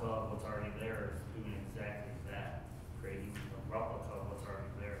replica of what's already there is doing exactly that. Creating a replica of what's already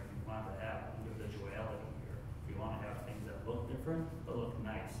there. You want to have individuality here. You want to have things that look different but look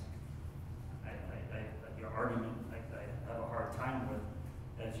nice. Your argument, I have a hard time with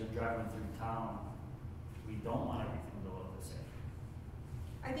as you're driving through town. We don't want everything to look the same.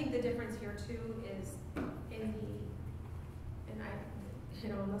 I think the difference here too is in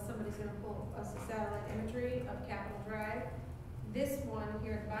unless somebody's gonna pull us a satellite imagery of Capitol Drive, this one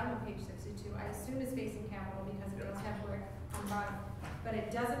here at the bottom of page 62, I assume is facing Capitol because it does have brick on the bottom, but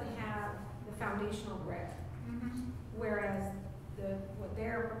it doesn't have the foundational brick. Whereas what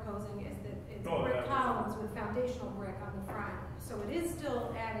they're proposing is that it's brick columns with foundational brick on the front. So it is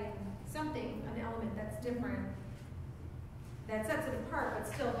still adding something, an element that's different, that sets it apart,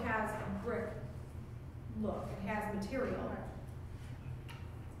 but still has a brick look. It has material.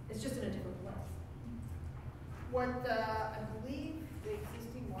 It's just in a different place. What I believe the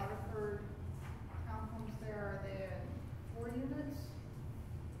existing Waterford townhomes there, are they 4 units?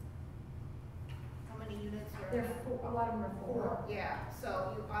 How many units are There's a lot of them are 4. Yeah,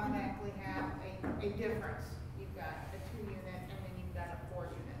 so you automatically have a difference. You've got a 2-unit and then you've got a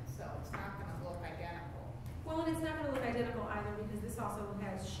 4-unit, so it's not gonna look identical. Well, and it's not gonna look identical either because this also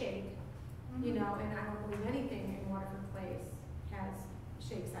has shake, you know, and I don't believe anything in Waterford Place has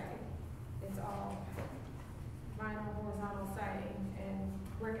shake siding. It's all vinyl horizontal siding and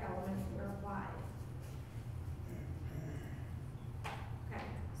brick elements that are applied. Okay,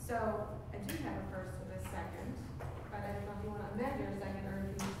 so I do have a first and a second, but I don't know if you want to amend your second or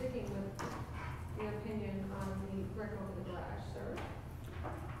if you're sticking with the opinion on the brick over the garage, sir.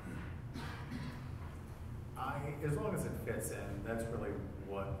 As long as it fits in, that's really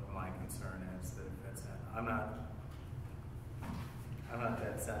what my concern is, that it fits in. I'm not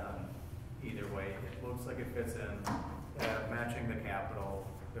that set on either way. It looks like it fits in, matching the Capitol,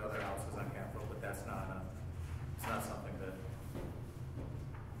 the other houses on Capitol, but that's not it's not something that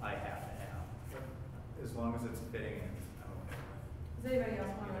I have to have. As long as it's fitting in, I'm okay with it. Does anybody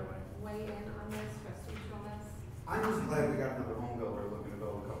else want to weigh in on this, Trustee Schultz? I'm just glad we got another home builder looking to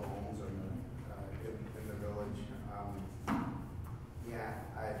build a couple homes in the village. Yeah,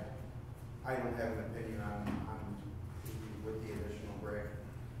 I don't have an opinion on with the additional brick,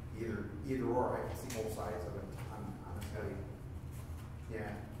 either or. I can see both sides of it. Honestly,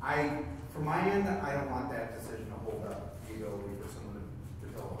 yeah. from my end, I don't want that decision to hold up the ability for someone to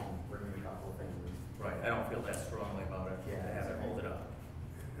build a home, bring in a couple of families. Right, I don't feel that strongly about it, to have it hold it up.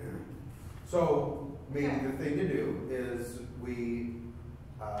 So maybe the thing to do is we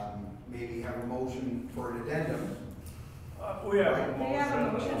maybe have a motion for an addendum. We have a We have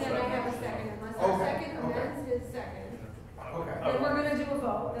a motion and I have a second. second, unless our Okay, second amends his second. Okay. Then we're gonna do a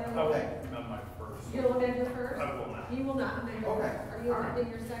vote, then I will Okay. amend my first. you'll amend your first? I will not. You will not amend your Okay. first. Are you amending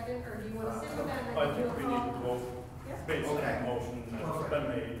your second, or do you wanna sit with that and I then do think a we need to call? vote Yes. based on Okay. the motion that's Perfect. been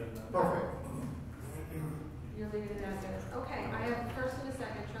made and then. Perfect. You're leaving it as is. Okay, I have a first and a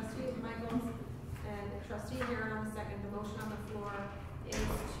second, trustee Michaels and trustee Heron on the second. The motion on the floor is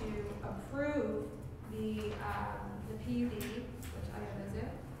to approve the PUD, which I have as it,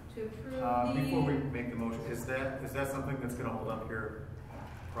 to approve the. Before we make the motion, is that something that's gonna hold up your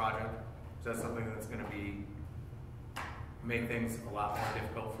project? Is that something that's gonna make things a lot more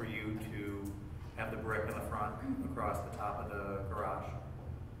difficult for you to have the brick in the front across the top of the garage?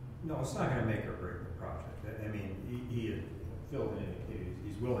 No, it's not gonna make or break the project. I mean, Phil indicated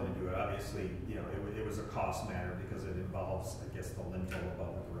he's willing to do it. Obviously, you know, it was a cost matter because it involves, I guess, the lintel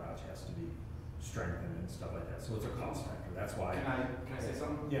above the garage has to be strengthened and stuff like that. So it's a cost factor. That's why. Can I say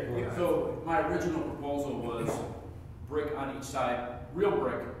something? Yeah, go ahead. So my original proposal was brick on each side, real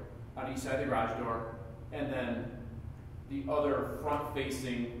brick on each side of the garage door, and then the other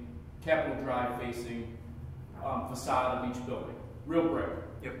front-facing, Capitol Drive-facing facade of each building, real brick.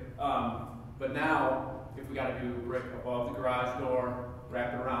 Yep. But now, if we gotta do brick above the garage door,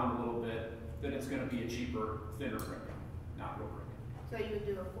 wrap it around a little bit, then it's gonna be a cheaper, thinner brick, not real brick. So you would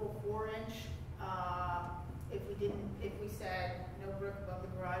do a full 4-inch, if we said no brick above the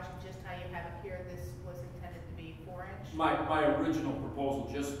garage, just how you have it here, this was intended to be 4-inch? My original proposal,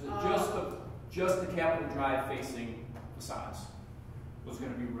 just the Capitol Drive facing facades was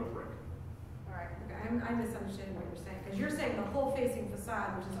gonna be real brick. All right, okay, I'm misunderstanding what you're saying, because you're saying the whole facing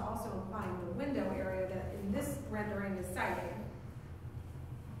facade, which is also implying the window area that in this rendering is siding.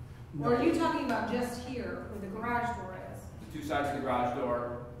 Or are you talking about just here where the garage door is? The two sides of the garage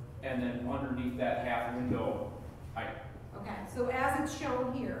door, and then underneath that half window height. Okay, so as it's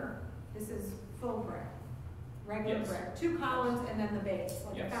shown here, this is full brick, regular Yes. brick, 2 columns and then the base,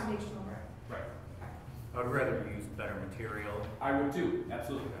 like a Yes. foundational brick. Right. I'd rather use better material. I would too,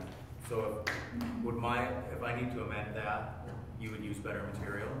 absolutely. So if I need to amend that, you would use better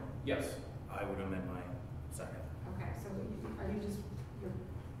material? Yes. I would amend my second. Okay, so are you just, you're,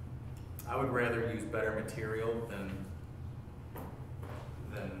 I would rather use better material than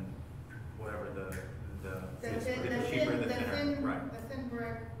whatever it's cheaper the thinner, right. The thin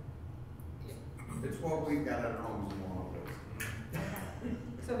brick, It's what we've got at homes in Walnut.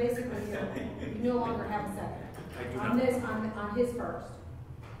 so basically you no longer have a second. I do On not. this, on his first,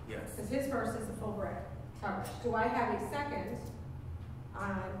 Yes. because his first is a full brick coverage. Do I have a second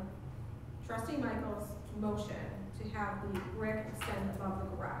on trustee Michael's motion to have the brick extend above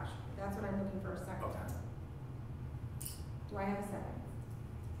the garage? That's what I'm looking for a second Okay. on. Do I have a second?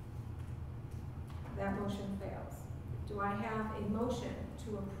 That motion fails. Do I have a motion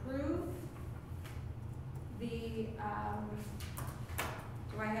to approve the,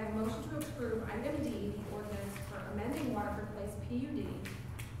 do I have a motion to approve item D, the ordinance for amending Waterford Place PUD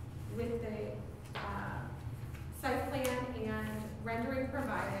with the, site plan and rendering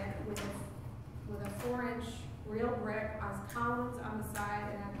provided with a 4-inch real brick as columns on the side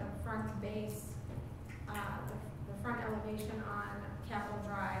and at the front base, the front elevation on Capitol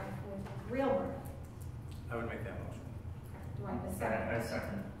Drive with real brick? I would make that motion. Do I have a second? I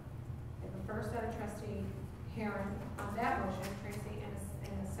second. I have a first out of trustee Heron on that motion, Tracy,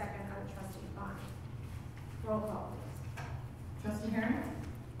 and a second out of trustee Bonnie. Roll call, please. Trustee Heron?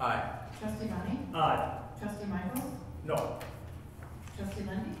 Aye. Trustee Bonnie? Aye. Trustee Michaels? No. Trustee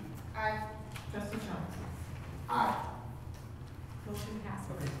Lindy? Aye. Trustee Jones? Aye. Motion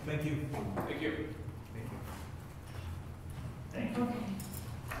passes. Thank you. Thank you. Thank you. Okay.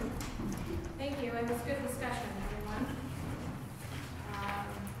 Thank you, it was good discussion, everyone.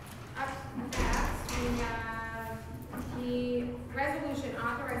 Up next, we have the resolution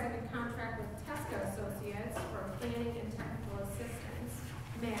authorizing a contract with Tesco Associates for planning and technical assistance.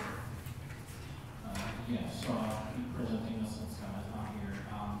 Matt? Yes, so I'll be presenting this since Scott is not here.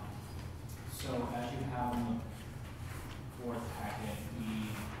 So as you have in the fourth packet, the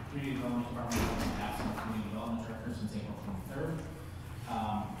Community Development Department has been absent from Community Development Director since April 23rd.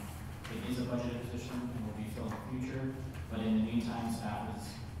 It is a budget position and will be filled in the future, but in the meantime, staff is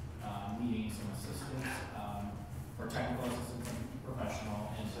needing some assistance for technical assistance and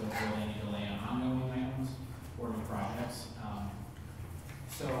professional, and so will any delay on ongoing items or new projects.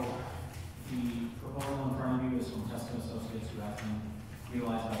 So the proposal in front of you is from Tesco Associates, who has been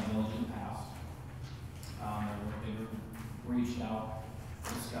utilized by the village in the past. They reached out,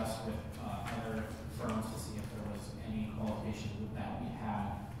 discussed with other firms to see if there was any qualifications that we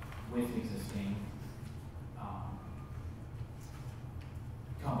had with existing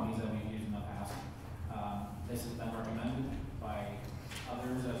companies that we've used in the past. This has been recommended by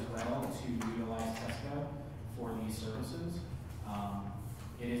others as well to utilize Tesco for these services.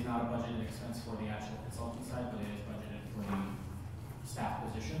 It is not a budgeted expense for the actual consulting side, but it is budgeted for the staff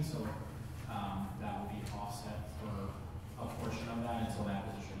position, so that will be offset for a portion of that until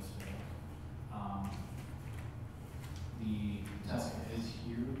that position is filled. The Tesco is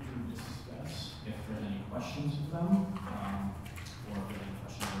here to discuss if there's any questions for them, or if there's any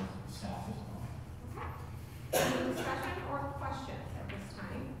questions of staff as well. Any discussion or questions at this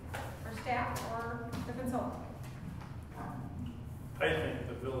time, for staff or the consultant? I think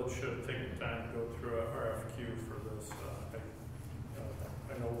the village should take the time to go through a RFQ for this.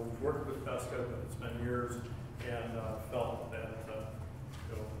 I know we've worked with Tesco, but it's been years, and felt that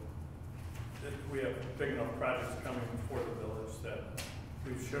that we have big enough projects coming before the village that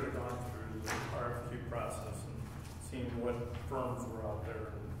we should have gone through the RFQ process and seen what firms were out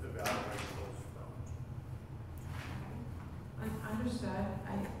there and evaluated those firms. Understood.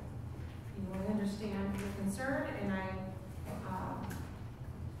 I understand your concern, and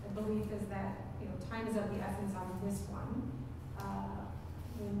the belief is that, time is of the essence on this one.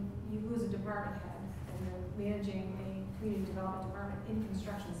 When you lose a department head and you're managing a community development department in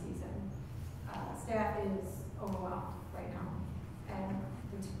construction season, staff is overwhelmed right now. And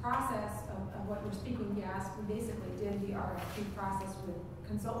the process of what you're speaking, yes, we basically did the RFQ process with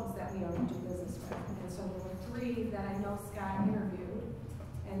consultants that we already do business with. And so there were 3 that I know Scott interviewed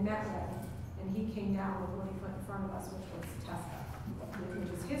and met with, and he came down with what he put in front of us, which was Tesco, which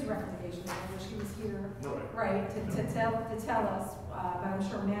is his recommendation. I wish he was here, right, to tell us, but I'm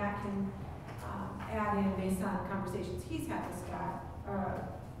sure Matt can add in based on conversations he's had with Scott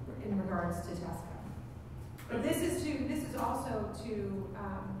in regards to Tesco. But this is also to,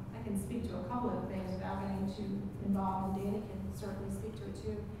 I can speak to a couple of things without getting too involved, and Danny can certainly speak to it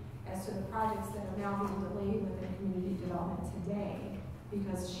too, as to the projects that are now being delayed within community development today,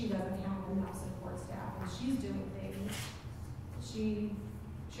 because she doesn't have enough support staff, and she's doing things she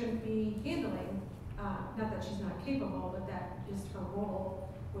shouldn't be handling. Not that she's not capable, but that just her role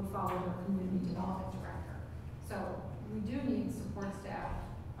would fall under community development director. So we do need support staff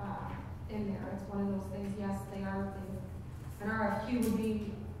in there. It's one of those things, yes, they are, an RFQ would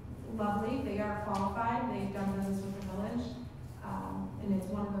be lovely. They are qualified. They've done business with the village. And it's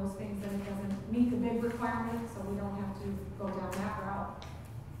one of those things that it doesn't meet the bid requirement, so we don't have to go down that route.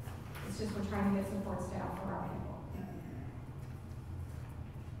 It's just we're trying to get support staff for our people.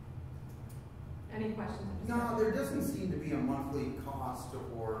 Any questions? No, there doesn't seem to be a monthly cost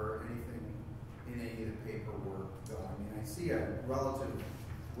or anything in any of the paperwork, though. I mean, I see a relative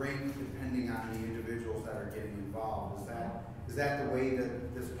rate depending on the individuals that are getting involved. Is that the way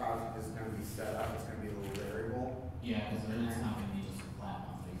that this project is going to be set up? It's going to be a little variable? Yeah, because it's not going to be just a flat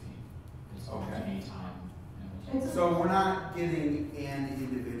monthly fee. It's going to be time. So we're not getting an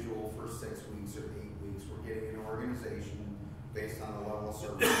individual for 6 weeks or 8 weeks. We're getting an organization based on the level of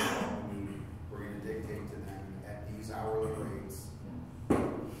service that we need. We're going to dictate to them at these hourly rates.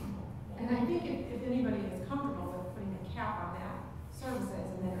 And I think if anybody is comfortable with putting a cap on that services,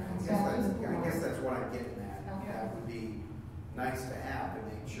 and then I guess that's what I'm getting at. Okay. That would be nice to have to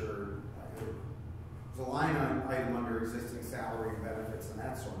make sure. There's a line item under existing salary and benefits and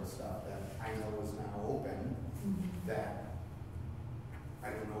that sort of stuff that I know is now open. That I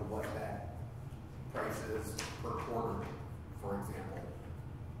don't know what that price is per quarter, for example.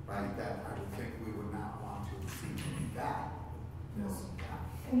 Right? That I would think we would not want to exceed that. Yes.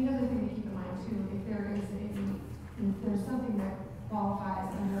 And the other thing to keep in mind too, if there's something that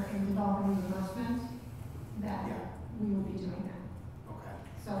qualifies under a developer reimbursement, that we would be doing that. Okay.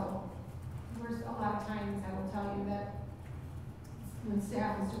 So there's a lot of times I will tell you that when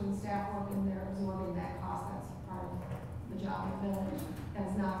staff is doing staff work and they're absorbing that cost, that's part of the job of the village. That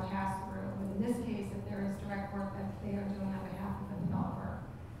is not a pass through. But in this case, if there is direct work that they are doing on behalf of the developer,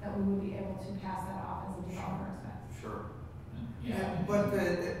 that we would be able to pass that off as a developer expense. Sure. Yeah. But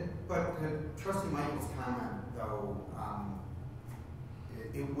Trustee Michael's comment though,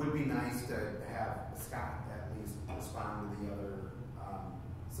 it would be nice to have Scott at least respond to the other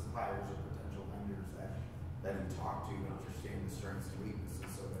suppliers or potential vendors that he talked to and understand the strengths and weaknesses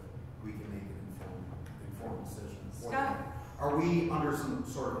so that we can make an informed decision. Scott? Are we under some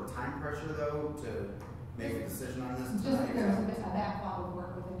sort of a time pressure though to make a decision on this tonight? Just there's a backlog of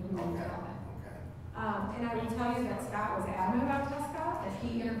work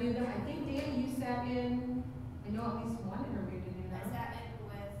he interviewed them. I think, Danny, you sat in, I know at least one interview, did you I know? sat in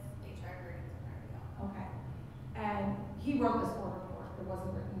with HR Green's interview. Okay. And he wrote this board report. It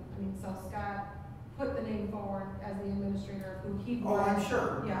wasn't written. I mean, so Scott put the name forward as the administrator who he Oh, was. I'm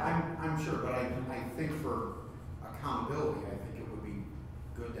sure. Yeah. I'm sure, but I think for accountability, I think it would be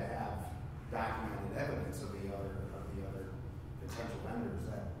good to have documented evidence of the other potential vendors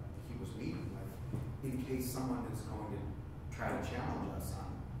that he was meeting with, in case someone is going to try to challenge us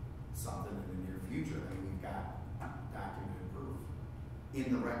on something in the near future. I mean, we've got documented proof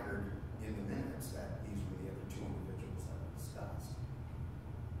in the record, in the minutes, that these were the other two individuals that we discussed.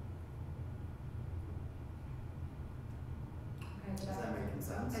 Okay, Is that making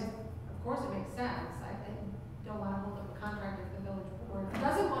sense? And of course it makes sense. I don't want to hold up a contract if the village board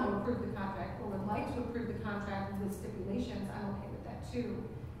doesn't want to approve the contract or would like to approve the contract with stipulations. I'm okay with that too.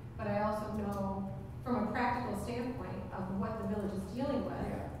 But I also know from a practical standpoint of what the village is dealing with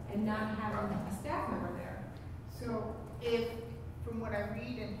and not having a staff member there. So if, from what I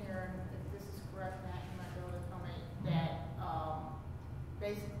read in here, and if this is correct, Matt, you might be able to tell me, that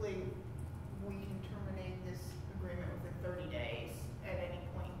basically we can terminate this agreement within 30 days at any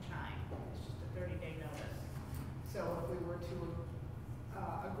point in time. It's just a 30-day notice. So if we were to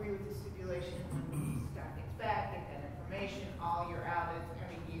agree with the stipulation, when Scott gets back, get that information, all you're out is,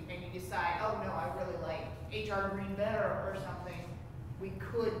 and you decide, oh no, I really like HR Green better or something, we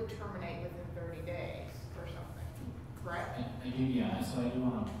could terminate within 30 days or something, correct? So I do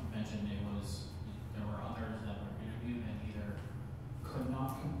want to mention there were others that were interviewed and either could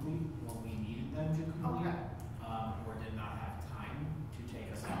not complete what we needed them to complete, or did not have time to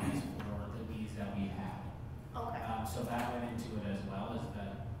take us out for the needs that we had. Okay. So that went into it as well, is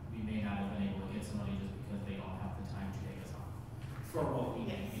that we may not have been able to get somebody just because they don't have the time to take us on for what we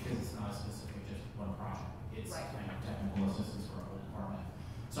need, because it's not a specific just one project. It's kind of technical assistance for a whole department.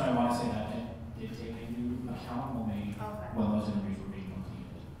 So I want to say that it did take into account when those interviews were being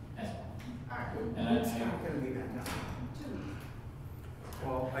completed as well. All right. And It's not going to be that tough.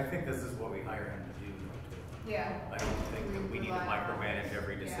 Well, I think this is what we hire him to do. Yeah. I don't think that we need to micromanage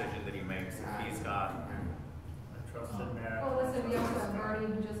every decision that he makes. If he's got, Trusted Matt. Well, listen, we also have Marty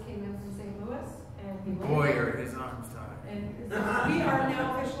who just came in from St. Louis and he boy, are his arms tied. And we are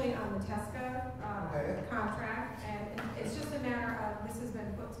now officially on the TESCA contract, and it's just a matter of, this has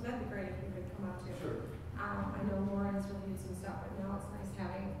been put, so that'd be great if you could come out too. Sure. I know Lauren's reviewed some stuff, but now it's nice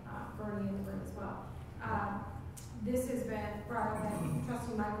having Bernie in the room as well. This has been brought up, and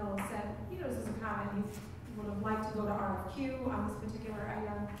Trustee Michael said, this is a comment, he would have liked to go to RFQ on this particular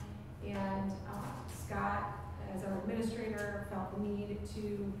item, and Scott, as our administrator, felt the need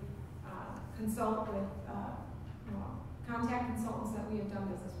to consult with, contact consultants that we have done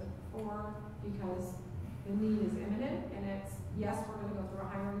business with before, because the need is imminent, and it's, yes, we're gonna go through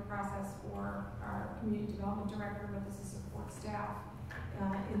a hiring process for our community development director, but this is support staff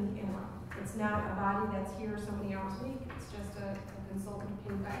in the interim. It's not a body that's here so many hours a week, it's just a consultant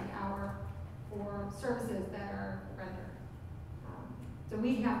paid by the hour for services that are rendered. So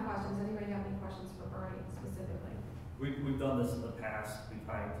we have questions. Anybody have any questions for Bernie specifically? We've done this in the past. We've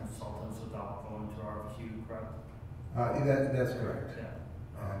hired consultants without going to RFQ, correct? That's correct. Yeah.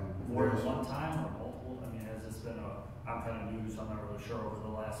 More than one time or multiple? I mean, has this been I'm kind of new, so I'm not really sure, over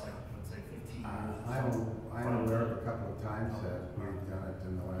the last, let's say 15 years. I'm aware of a couple of times that we've done it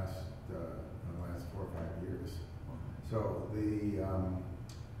in the last 4 or 5 years. So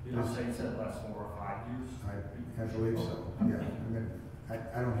You know, say you said last 4 or 5 years? I believe so, yeah. I mean,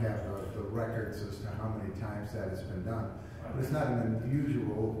 I don't have the records as to how many times that has been done. But it's not an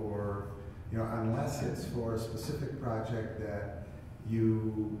unusual, or, unless it's for a specific project that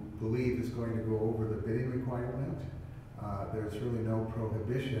you believe is going to go over the bidding requirement, there's really no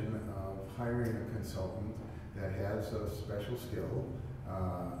prohibition of hiring a consultant that has a special skill.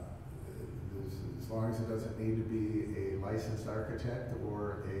 As long as it doesn't need to be a licensed architect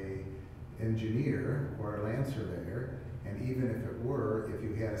or a engineer or a land surveyor, and even if it were, if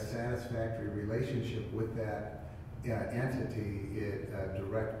you had a satisfactory relationship with that entity, a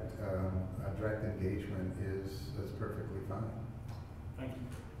direct engagement is perfectly fine. Thank you.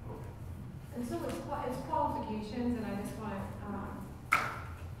 And so it's qualifications, and I just want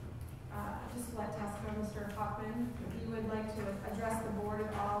just let TESCA, Mr. Hoffman, if you would like to address the board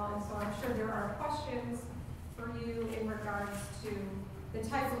at all. And so I'm sure there are questions for you in regards to the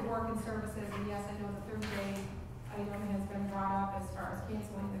type of work and services. And yes, I know the 30-day item has been brought up as far as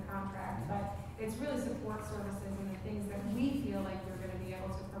canceling the contract, but it's really support services and the things that we feel like you're going to be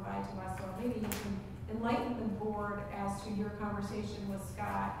able to provide to us. So maybe you can enlighten the board as to your conversation with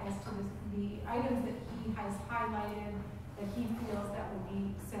Scott as to the items that he has highlighted that he feels that would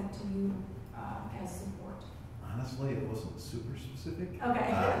be sent to you as support? Honestly, it wasn't super specific.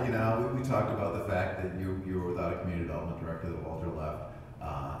 Okay. You know, we talked about the fact that you were without a community development director, that Walter left,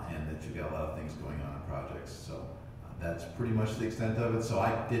 and that you got a lot of things going on in projects. So that's pretty much the extent of it. So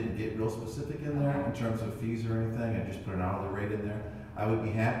I didn't get real specific in there in terms of fees or anything. I just put an hourly rate in there. I would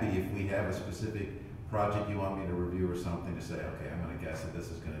be happy if we have a specific project you want me to review or something to say, okay, I'm going to guess that this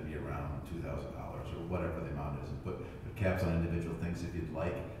is going to be around $2,000 or whatever the amount is, and put caps on individual things if you'd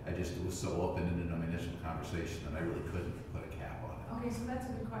like. It was so open-ended in my initial conversation that I really couldn't put a cap on it. Okay, so that's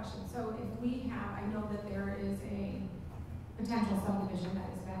a good question. So if we have, I know that there is a potential subdivision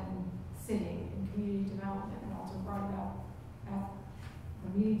that has been sitting in community development, and also brought it up at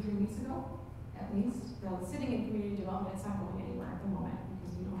a meeting 3 weeks ago, at least. Though it's sitting in community development, it's not going anywhere at the moment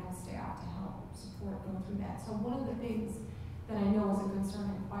because we don't have staff to help support go through that. So one of the things that I know is a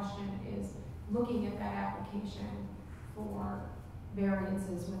concern and question is looking at that application for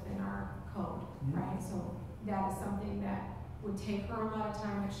variances within our code, right? So that is something that would take her a lot of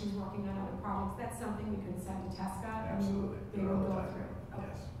time if she's working on other projects. That's something we could send to TSCA and they would go through. Okay.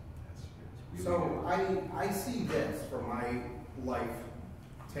 Yes. So I see this from my life,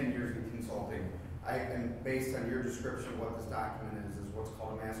 10 years in consulting. And based on your description of what this document is what's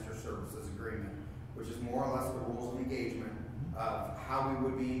called a master services agreement, which is more or less the rules of engagement of how we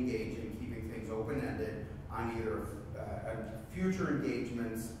would be engaging, keeping things open-ended on either future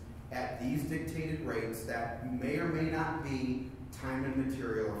engagements at these dictated rates that may or may not be time and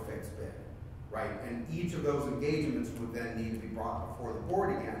material or fixed bid, right? And each of those engagements would then need to be brought before the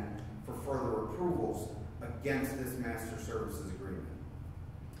board again for further approvals against this master services agreement.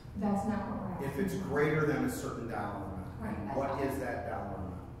 That's not what we're asking. If it's greater than a certain dollar amount, right, what is that dollar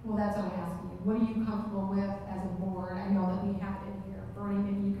amount? Well, that's what I'm asking you. What are you comfortable with as a board? I know that we have it in here. Bernie,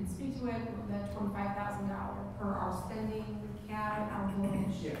 maybe you can speak to it, the $25,000 per our spending cap, our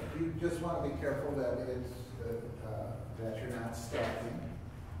village. Yeah, you just want to be careful that it's, that you're not stacking,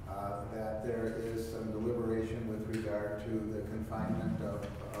 that there is some deliberation with regard to the confinement of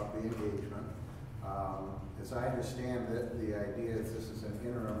the engagement. As I understand it, the idea is this is an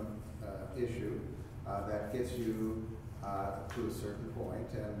interim issue that gets you to a certain point,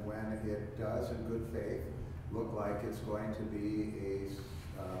 and when it does, in good faith, look like it's going to be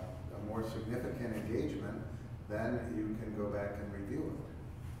a more significant engagement, then you can go back and review it.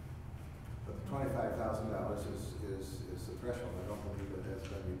 But the $25,000 is the threshold. I don't believe it has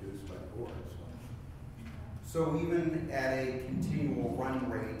been reduced by the board. So even at a continual run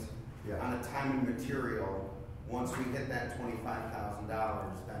rate on a time and material, once we hit that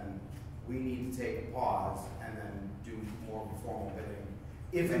 $25,000, then we need to take a pause and then do more formal bidding,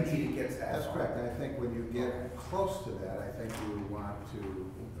 if indeed it gets that. That's correct. And I think when you get close to that, I think you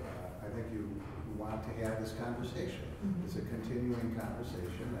want to have this conversation. It's a continuing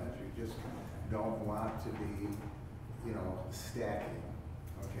conversation that you just don't want to be, stacking.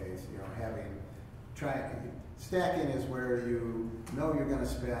 Okay, so, stacking is where you know you're going to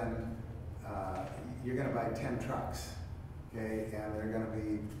spend, you're going to buy 10 trucks, okay, and they're going to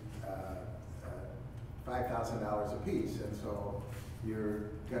be $5,000 a piece, and so you're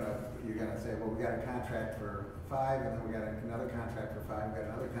gonna say, well, we got a contract for 5, and then we got another contract for 5, we got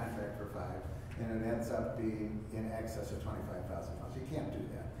another contract for 5, and it ends up being in excess of $25,000. You can't do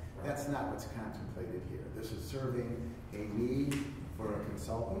that. That's not what's contemplated here. This is serving a need for a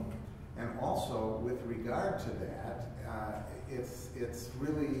consultant, and also with regard to that, it's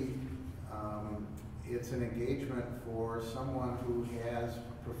really it's an engagement for someone who has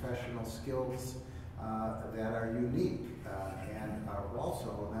professional skills that are unique and are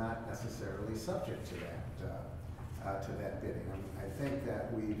also not necessarily subject to that bidding. I think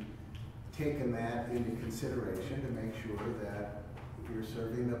that we've taken that into consideration to make sure that you're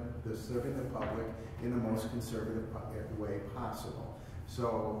serving the public in the most conservative way possible.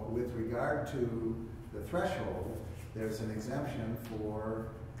 So with regard to the threshold, there's an exemption for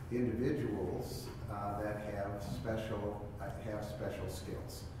individuals that have special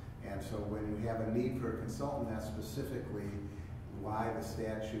skills. And so when you have a need for a consultant, that's specifically why the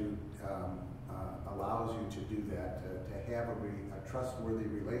statute allows you to do that, to have a trustworthy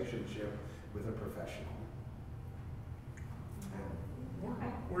relationship with a professional.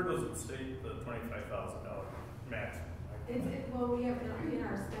 Where does it state the $25,000 maximum? Well, we have it in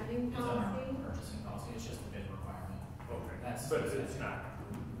our spending It's on our policy. purchasing policy, it's just a bid requirement. Okay, But it's not.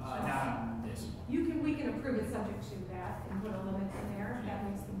 Not on this one. We can approve it subject to that and put a limit in there. That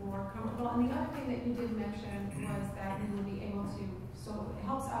makes the board comfortable. And the other thing that you did mention was that you will be able to, so it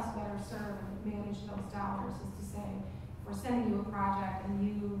helps us better serve and manage those dollars, is to say, if we're sending you a project and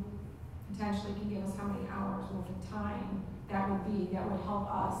you potentially can give us how many hours worth of time that would be, that would help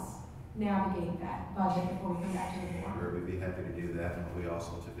us navigate that budget before we come back to the board. Sure, we'd be happy to do that, and what we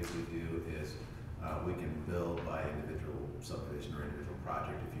also typically do is, we can bill by individual subdivision or individual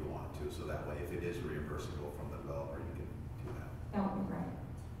project if you want to, so that way if it is reimbursable from the developer, you can do that. That would be great.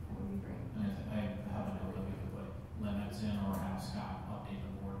 That would be great. And I have a note that we could put limits in or have Scott update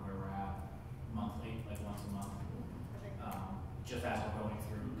the board where we're at monthly, like once a month. Just as we're going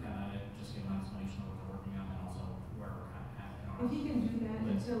through, kind of just give an explanation of what we're working on and also where we're kind of at in our. If you can do that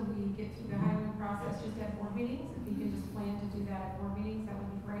until we get through the hiring process, just at board meetings, if you can just plan to do that at board meetings, that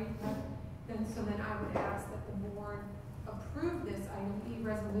would be great. But then I would ask that the board approve this item E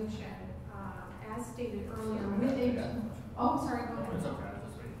resolution, as stated earlier with a, oh, sorry, go ahead. It's okay, I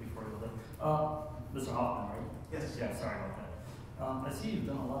was just waiting before you look. Mr. Hoffman, right? Yes. Yeah, sorry about that. I see you've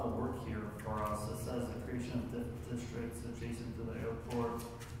done a lot of work here for us. It says the creation of districts adjacent to the airport,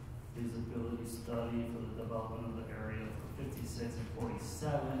 feasibility study for the development of the area for 56 and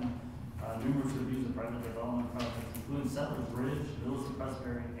 47, numerous reviews of private development projects, including Settlers Ridge, Villas of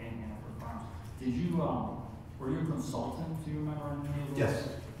Presbyterian, and Hanover Farms. Did you, were you a consultant? Do you remember any of those? Yes,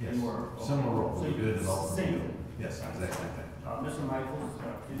 yes. You were. Okay. Similar role, So we do development. same thing. Yes, exactly. Mr. Michaels,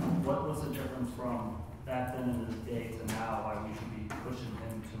 what was the difference from back then in the day to now, why we should be pushing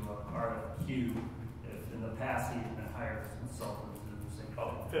him to a RFQ if in the past he's been hired as consultant to do the same?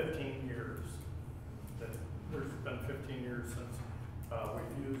 About 15 years. There's been 15 years since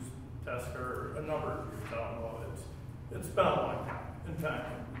we've used Tesca, or a number of years, I don't know. It's been a long time. In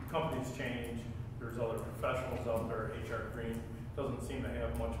fact, companies change. There's other professionals out there. HR Green doesn't seem to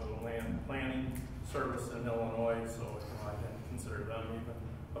have much of a land planning service in Illinois, so I didn't consider them even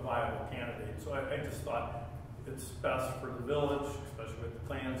a viable candidate. So I just thought it's best for the village, especially with the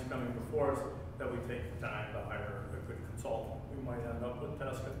plans coming before us, that we take the time to hire a good consultant. We might end up with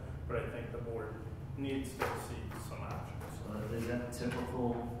Tesca, but I think the board needs to see some options. Is that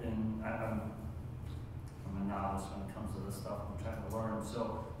typical in, I'm a novice when it comes to this stuff, I'm trying to learn.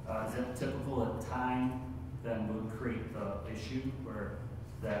 So is it typical at time then would create the issue where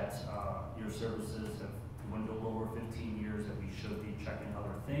that your services have dwindled over 15 years that we should be checking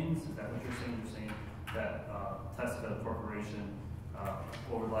other things? Is that what you're saying? You're saying that Tesca Corporation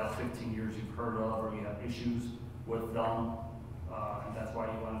over the last 15 years you've heard of or you have issues with them and that's why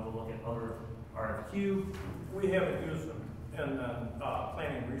you wanted to look at other RFQ? We haven't used them. And then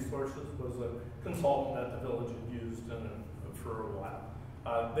Planning Resources was a consultant that the village had used for a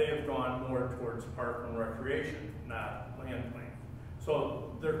while. They have gone more towards park and recreation, not land planning.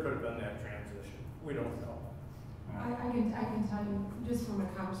 So there could have been that transition. We don't know. I can tell you, just from a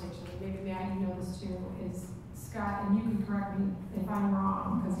conversation, and maybe Matt, you know this too, is Scott, and you can correct me if I'm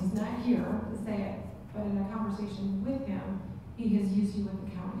wrong, because he's not here to say it, but in a conversation with him, he has used you with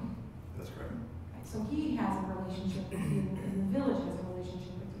the county. That's correct. So he has a relationship with you, and the village has a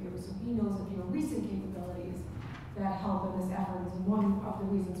relationship with you, so he knows of your recent capabilities that help in this effort is one of the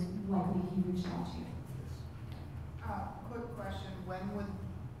reasons likely he reached out to you. Quick question, when would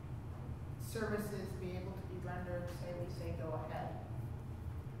services be able to be rendered, say we say go ahead?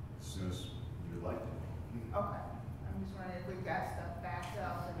 As soon as you'd like to. Okay, I'm just wondering if we've got stuff backed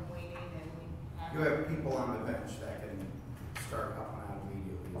up and waiting and we have. You have people on the bench that can start helping out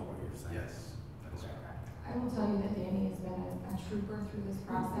immediately, is what you're saying? Yes, that is correct. I will tell you that Danny has been a trooper through this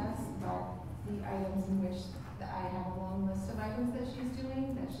process, but the items in which I have a long list of items that she's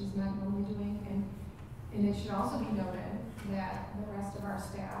doing, that she's not normally doing, and it should also be noted that the rest of our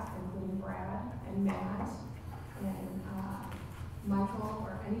staff, including Brad and Matt and Michael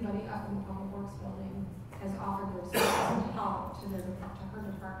or anybody up in the Public Works building, has offered their support and help to her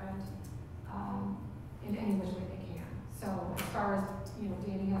department in any which way they can. So as far as,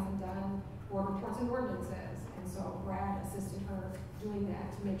 Danny hasn't done board reports and ordinances, and so Brad assisted her doing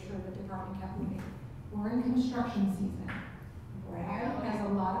that to make sure the department kept moving. We're in construction season. Brad has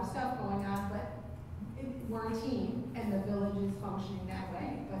a lot of stuff going on, but we're a team, and the village is functioning that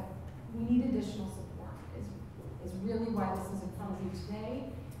way, but we need additional support, is really why this is in front of you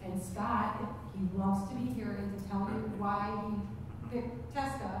today. And Scott, he loves to be here and to tell you why he picked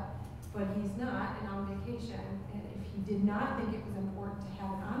Tesca, but he's not and on vacation, and if he did not think it was important to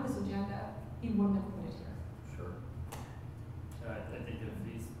have it on this agenda, he wouldn't have put it here. Sure. I think if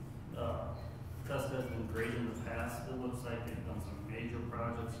these, Tesca has been great in the past, it looks like they've done some major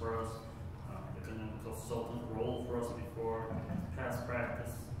projects for us. They've been in a consultant role for us before, past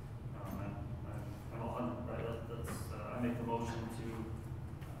practice. I'm 100, right, I make the motion to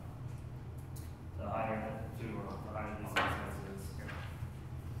hire these businesses.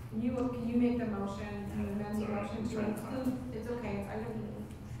 Can you make the motion, can you amend the motion to include, it's okay, it's item E.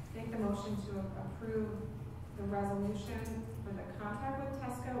 Make the motion motion to approve the resolution for the contract with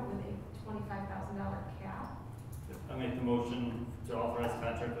Tesco with a $25,000 cap. I make the motion to authorize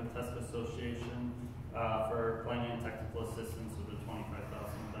contract with Tesco Association for planning and technical assistance with a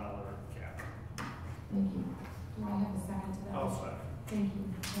 $25,000 cap. Thank you. Do I have a second to that? I'll second. Thank you,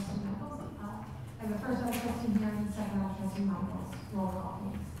 trustee Michaels. I have a first by trustee Hearing, second by trustee Michaels. Roll call,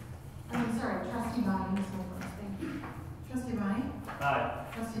 please. I'm sorry, trustee Bonnie, Ms. Michaels. Thank you. Trustee Bonnie? Aye.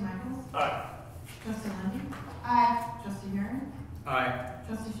 Trustee Michaels? Aye. Trustee Lindy? Aye. Trustee Hearing? Aye.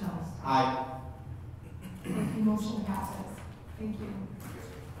 Trustee Jones? Aye. Thank you, motion passes. Thank you.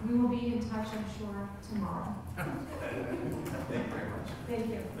 We will be in touch, I'm sure, tomorrow. Thank you very much. Thank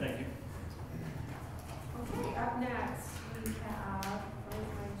you. Thank you. Okay, up next, we have,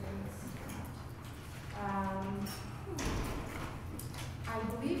 I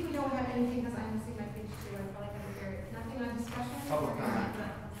believe we don't have anything, because I'm missing my page two, I feel like I'm very, nothing on discussion? Public comment.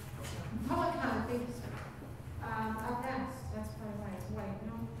 Public comment, thank you, sir. Up next, that's probably why it's white,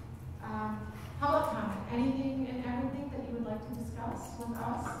 no? Public comment, anything and everything that you would like to discuss with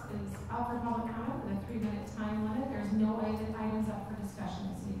us is up for public comment with a 3-minute time limit. There's no items up for discussion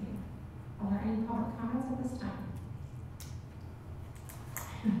this evening. Are there any public comments at this time?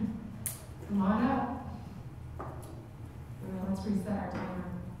 Come on up. Let's reset our timer.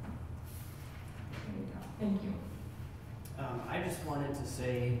 There you go. Thank you. I just wanted to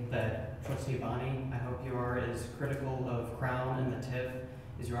say that Trustee Bonnie, I hope you are as critical of Crown and the TIF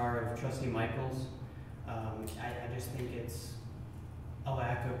as you are of Trustee Michaels. I just think it's a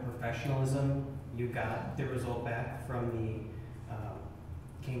lack of professionalism. You got the result back from the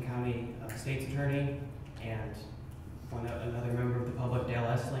King County State's Attorney, and when another member of the public, Dale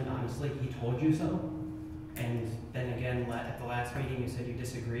Essling, honestly, he told you so. And then again, at the last meeting, you said you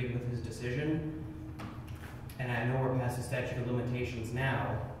disagreed with his decision. And I know we're past the statute of limitations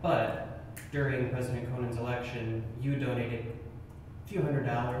now, but during President Conan's election, you donated a few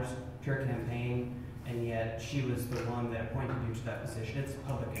 $100s to her campaign, and yet she was the one that appointed you to that position. It's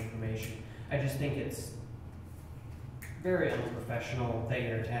public information. I just think it's very unprofessional that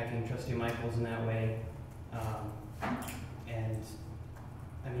you're attacking Trustee Michaels in that way. And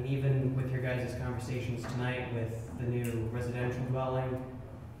I mean, even with your guys' conversations tonight with the new residential dwelling,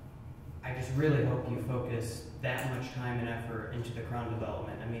 I just really hope you focus that much time and effort into the Crown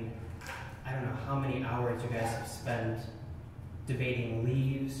development. I mean, I don't know how many hours you guys have spent debating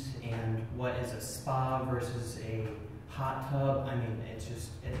leaves and what is a spa versus a hot tub. I mean, it's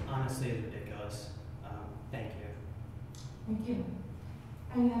just, it honestly is ridiculous. Thank you. Thank you.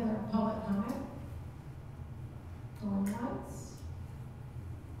 Any other public comment? Going once?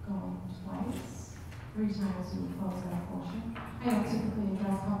 Going twice? 3 times we close that portion. I don't typically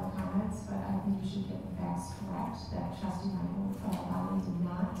address public comments, but I think you should get the facts correct that Trustee Michael Bonnie did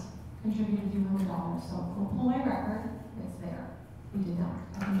not contribute a few $100. So we'll pull my record. It's there. We did not.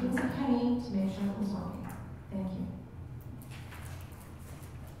 I think it was a penny to make sure it was working. Thank you.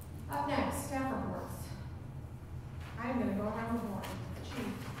 Up next, staff reports. I'm going to go around the board.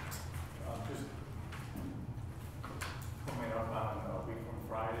 Chief. Just coming up on a week from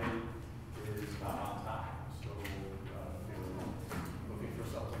Friday is not on time. So if you're looking for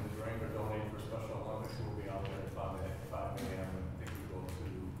something to drink or donate for Special Olympics, we'll be out there at 5 a.m. and I think we go to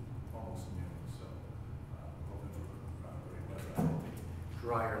almost noon. So hoping for great weather.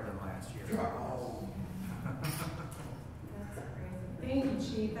 Drier than last year. Thank you,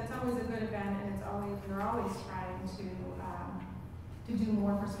 Chief. That's always a good event, and it's always, we're always trying to do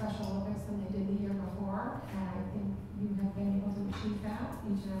more for Special Olympics than they did the year before, and I think you have been able to achieve that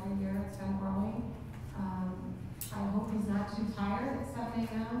each and every year. It's been growing. I hope he's not too tired at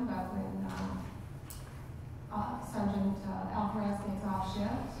 7 a.m., but when Sergeant Alvarez gets off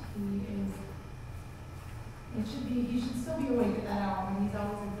shift, he should still be awake at that hour, and he's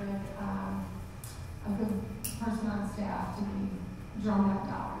always a good person on staff to be drumming up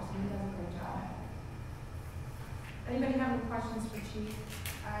dollars, and he does a great job. Anybody have any questions for Chief?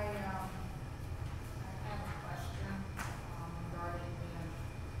 I have a question regarding the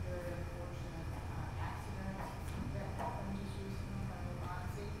very unfortunate accident that happened just recently on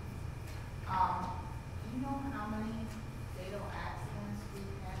Levante. Do you know how many fatal accidents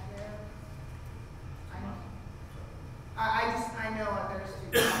we've had there? I know there's 2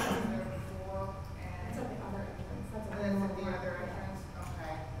 there before, and That's at the other entrance. That's at the other entrance.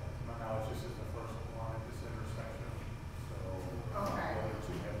 Okay. My knowledge, this is the first one at this intersection. So Okay. the other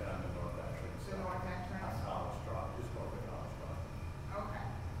 2 have been on the north entrance. The north entrance. On College Drive, just north of College Drive. Okay.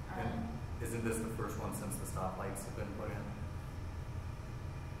 All right. And isn't this the first one since the stoplights have been put in?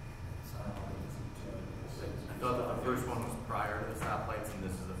 I thought that the first one was prior to the stoplights, and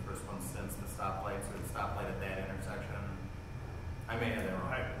this is the first one since.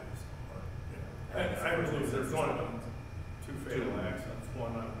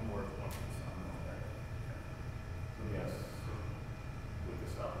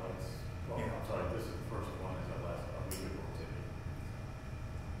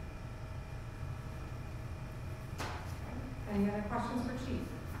 questions for Chief?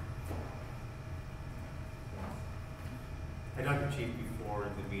 Yes. I talked to Chief before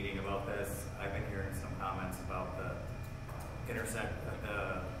the meeting about this. I've been hearing some comments about the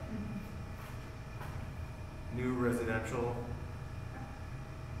new residential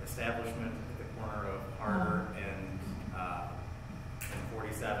establishment at the corner of Harder and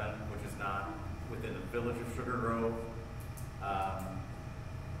 47, which is not within the village of Sugar Grove.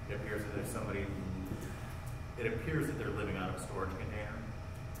 It appears that there's somebody it appears that they're living out of a storage container.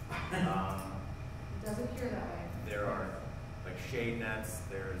 It does appear that way. There are like shade nets,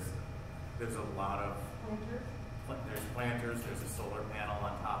 there's a lot of Planters? there's planters, there's a solar panel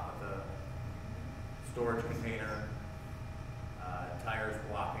on top of the storage container, tires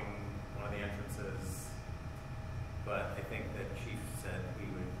blocking one of the entrances. But I think that Chief said we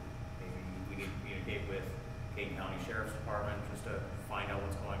need to communicate with Kane County Sheriff's Department just to find out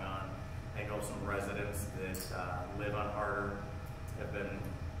what's going on. I know some residents that live on Harder have been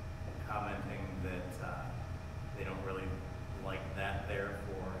commenting that they don't really like that there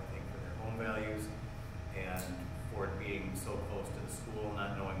for their home values, and for it being so close to the school,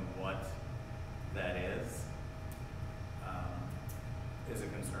 not knowing what that is a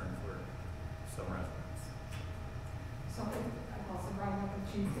concern for some residents. So I've also brought it up with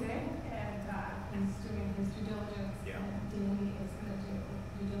Chief today, and he's doing his due diligence. Yeah. And Danny is going to do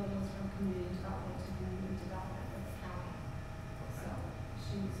due diligence from community development to community development with the county. So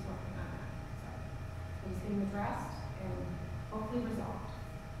she's working on that. So it's being addressed and hopefully resolved.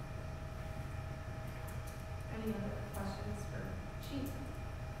 Any other questions for Chief?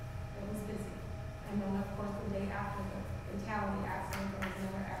 It was busy. And then of course the day after the fatality accident, there was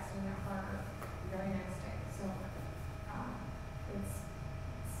another accident at Harder the very next day. So it's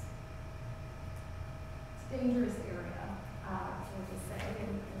a dangerous area, so to say,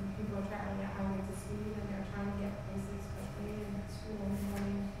 and people are traveling at high rates of speed and they're trying to get places quickly and school in the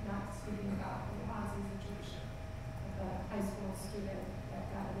morning, not speaking about the Wazoo situation with a high school student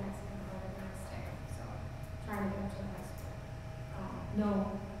that got an accident the next day. So trying to get to the high school.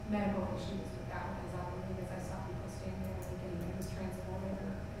 No medical issues with that because I believe as I saw people standing there and getting maybe transported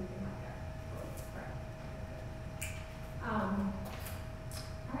or anything like that. Right.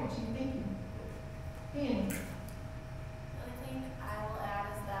 All right, Chief, thank you. Dan. The only thing I will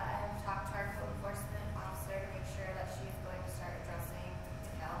add is that I have talked to our code enforcement officer to make sure that she is going to start addressing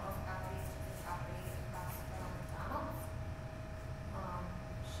the Calabos properties to the property across from McDonald's.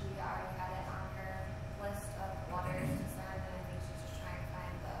 She already had it on her list of waters to send, and I think she's just trying to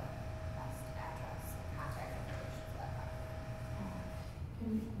find the best address and contact information for that property.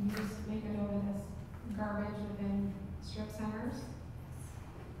 Can you just make a note of this garbage within strip centers?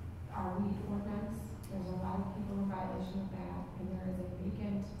 Our weed ordinance, there's a lot of people in violation of that, and there is a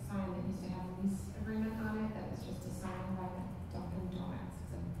vacant sign that used to have a lease agreement on it that is just a sign by the Dunkin'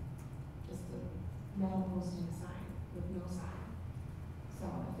 Donuts. It's just a metal posting sign with no sign. So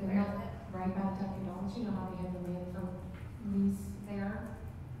if they're not right by the Dunkin' Donuts, you know how they have the landfill lease there.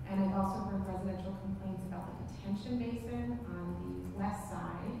 And I've also heard residential complaints about the detention basin on the west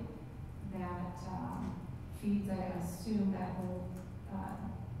side that feeds, I assume, that whole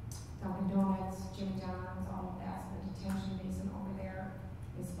Dunkin' Donuts, Jim John's, all of that. So the detention basin over there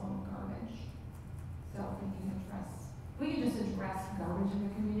is full of garbage. So if we can just address garbage in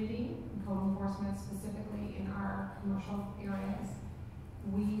the community, code enforcement specifically in our commercial areas,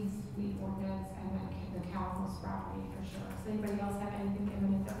 weed ordinance, and then the Calabos property for sure. Does anybody else have anything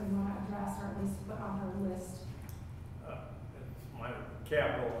imminent that we want to address or at least put on our list? It's my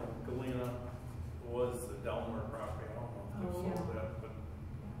capital in Galena was the Delmer property. I don't know if they sold that, but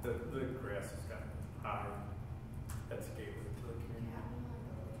the grass is kind of high. That's a gateway to the community.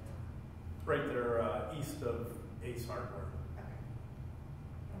 Right there, east of Ace Hardware.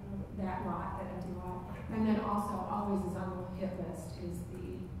 That lot, that empty lot. And then also always is on the hit list is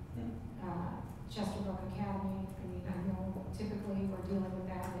the Chesterbrook Academy. I mean, I know typically we're dealing with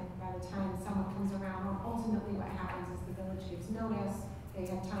that, and by the time someone comes around, ultimately what happens is the village gives notice, they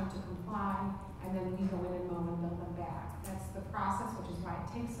have time to comply, and then we go in and mow and build them back. That's the process, which is why it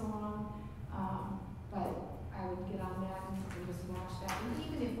takes so long. But I would get on that and just watch that. And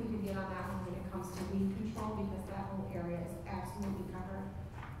even if we could get on that one when it comes to weed control, because that whole area is absolutely covered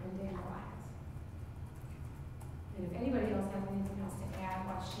in dandelions. And if anybody else has anything else to add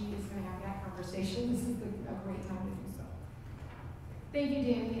while she is going to have that conversation, this is a great time to do so. Thank you,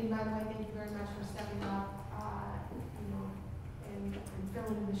 Danny, and by the way, thank you very much for stepping up, and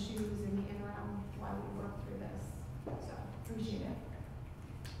filling in the shoes in the interim while we work through this. So, appreciate it.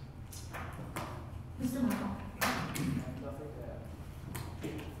 Mr. Michael. Nothing to add.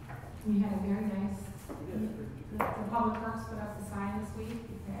 We had a very nice Public Works put up the sign this week,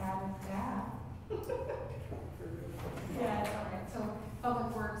 you can add that. Yeah, it's all right. So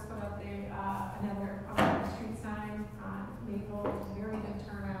Public Works put up another Public Street sign on Maple. It was a very good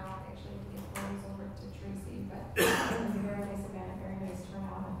turnout. Actually, the employees over to Tracy, but it was a very nice event, very nice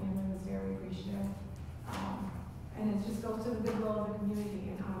turnout. The family was very appreciative. And it just goes to the goodwill of the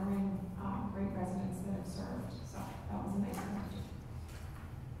community and honoring great residents that have served. So that was a nice message.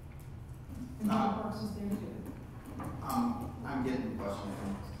 And Public Works was there too. I'm getting questions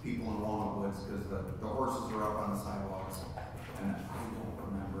from people in Walnut Woods because the horses are up on the sidewalks, and I don't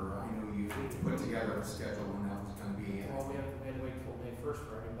remember. I know you put together a schedule when that was going to be. Well, we had to wait till May 1st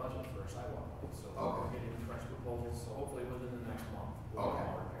for any budget for a sidewalk, so Okay. we're getting fresh proposals, so hopefully within the next month. Okay.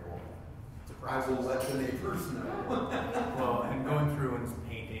 It's a I will let the neighbors know. Well, and going through and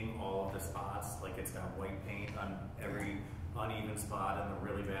painting all of the spots, like it's got white paint on every uneven spot, and the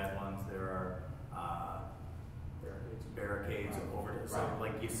really bad ones, there are barricades over it, so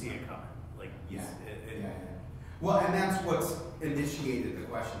like you see it coming, like you Yeah. see it. Yeah. Well, and that's what's initiated the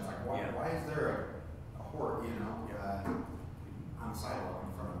questions, like why, Yeah. why is there a horse, on the sidewalk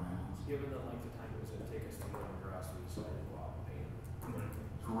in front of my house? Given the length of time it was going to take us to get on the grass, we decided to go out and paint.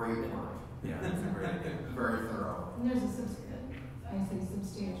 Great work. Yeah, it's a great idea. Very thorough. And there's I say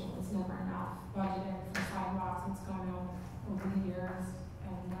substantial, it's never enough budgeted for sidewalks, it's gone up over the years,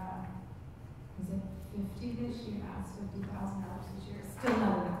 and, is it 50 this year? Now it's $50,000 this year, still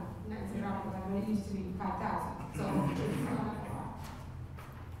not enough. And that's a drop in but it used to be 5,000, so it's not a lot.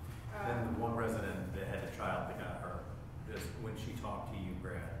 Then the one resident that had a child that got hurt, just when she talked to you,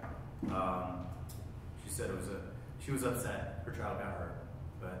 Brad, she said she was upset her child got hurt,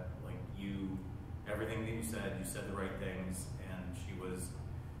 but like everything that you said the right things, and she was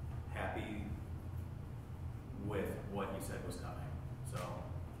happy with what you said was coming. So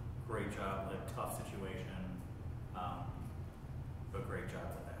great job, like tough situation, but great job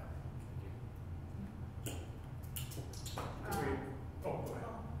with that.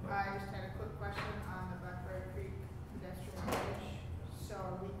 I just had a quick question on the Blackberry Creek pedestrian bridge. So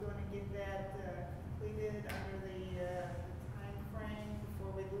are we going to get that completed under the time frame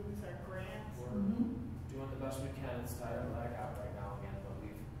before we lose our grant? We're doing the best we can. It's tied up like out right now again, but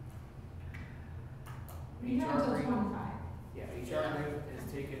We have until 25. Yeah, HR is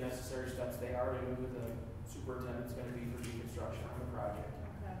taking necessary steps. They already knew who the superintendent's going to be for deconstruction on the project.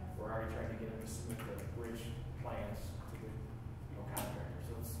 Okay. We're already trying to get them to submit the bridge plans to the contractor.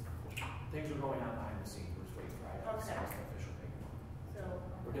 So things are going on behind the scenes. We're just waiting for IDA to Okay. send us the official paperwork. So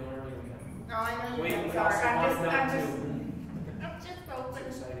We're doing everything we can. no, I know you Wait, guys we are. also want them I'm to. just open.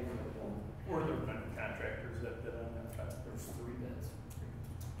 It's exciting for the whole. Were there been contractors that bid on that project? There's 3 bids.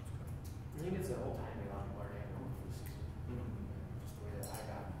 I think it's the whole time they want to learn and work for the season. Just the way that I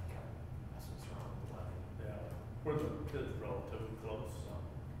got kept messing around with the levy. Yeah. Were the bids relatively close? So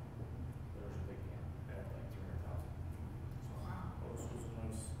there was a big gap. Yeah, like 300,000. So Wow. This was a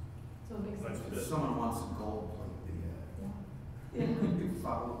nice. So it makes Nice sense. bid. If someone wants to gold plate the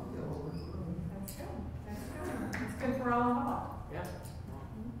follow the yellow. That's good. That's good. It's good for all involved. yeah.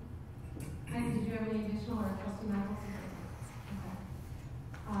 And did you have any additional or trustee Michaels?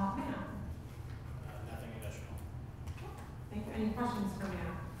 Okay. Matt? Nothing additional. Thank you. Any questions for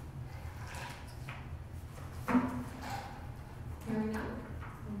Matt? Hearing none.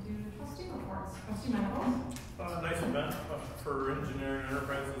 We'll do trustee reports. Trustee Michaels? Nice event for Engineering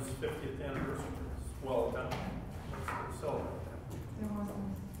Enterprises 50th anniversary. It's well done. So, There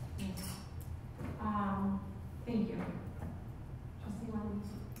wasn't. Thank you. Trustee Wendy?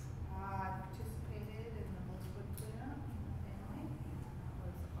 I participated in the Wolfwood cleanup with my family. It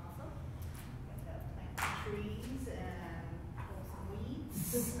was awesome. Got to plant some trees and pull some weeds.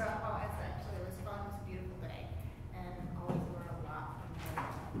 So it was fun. It was a beautiful day, and always learn a lot from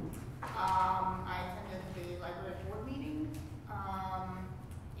it. I attended the library board meeting,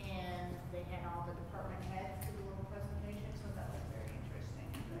 and they had all the department heads do a little presentation, so that was very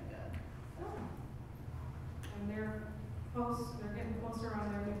interesting and very good. And they're getting closer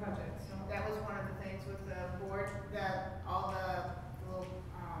on their new budget, so. That was one of the things with the board, that all the little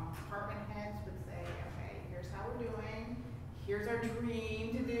department heads would say, okay, here's how we're doing, here's our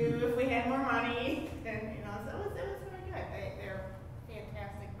dream to do if we had more money, and, so it was very good. They're a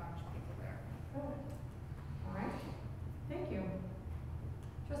fantastic bunch of people there. Good. All right. Thank you.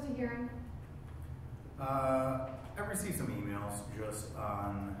 Trustee Hearing? I received some emails just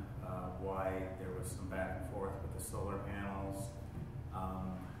on why there was some back and forth with the solar panels.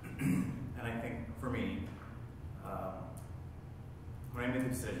 And I think for me, when I made the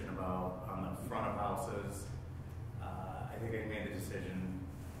decision about on the front of houses, I think I made the decision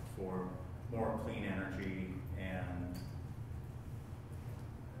for more clean energy and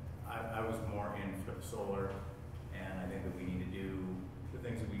I was more in for the solar, and I think that we need to do the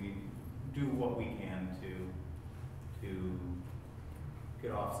things that we need, do what we can to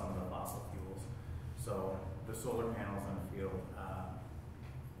get off some of the fossil fuels. So the solar panels on the field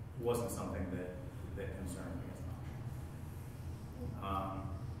wasn't something that concerned me as much.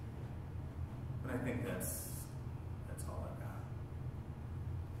 But I think that's all I've got.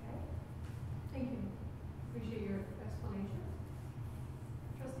 Thank you. Appreciate your explanation.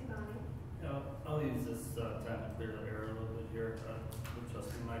 Trustee Bonnie? I'll use this time to clear the air a little bit here with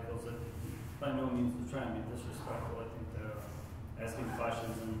Trustee Michaels. By no means was trying to be disrespectful. I think asking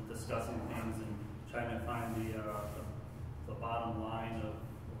questions and discussing things and trying to find the bottom line of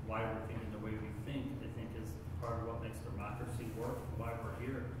why we're thinking the way we think, I think is part of what makes democracy work and why we're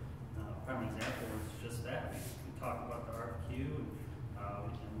here. Prime example is just that. We talked about the RFQ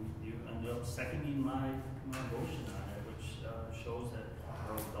and you ended up seconding my motion on it, which shows that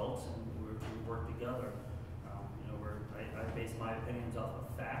we're adults and we work together. I base my opinions off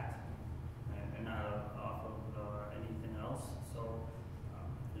of fact and not off of anything else. So,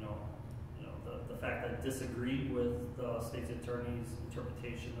 the fact that I disagreed with the state's attorney's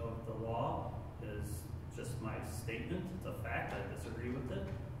interpretation of the law is just my statement. It's a fact. I disagree with it.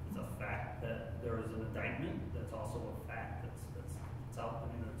 It's a fact that there is an indictment. That's also a fact. That's out.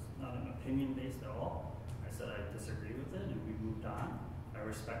 I mean, it's not an opinion based at all. I said I disagree with it, and we moved on. I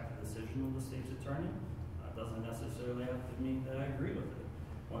respect the decision of the state's attorney. It doesn't necessarily have to mean that I agree with it.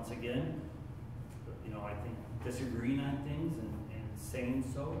 Once again, I think disagreeing on things and saying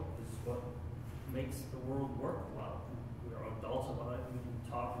so is what makes the world work well. We are adults about it. We can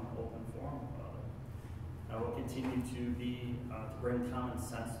talk in open forum about it. I will continue to bring common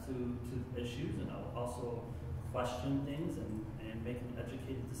sense to issues, and I will also question things and make an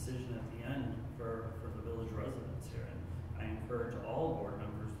educated decision at the end for the village residents here. And I encourage all board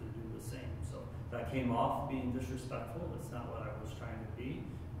members to do the same. So that came off being disrespectful. That's not what I was trying to be.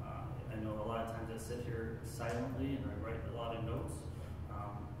 I know a lot of times I sit here silently and I write a lot of notes.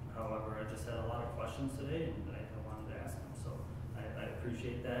 However, I just had a lot of questions today and I wanted to ask them. So I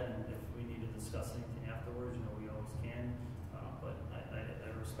appreciate that, and if we need to discuss anything afterwards, we always can. But I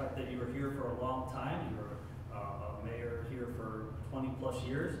respect that you were here for a long time. You were a mayor here for 20 plus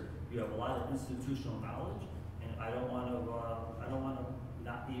years. You have a lot of institutional knowledge, and I don't want to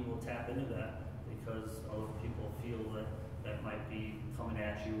not be able to tap into that because other people feel that might be coming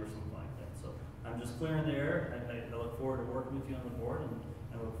at you or something like that. So I'm just clearing the air. I look forward to working with you on the board, and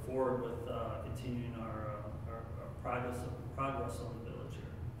I look forward with continuing our progress on the village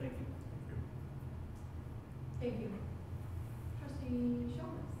here. Thank you. Thank you. Trustee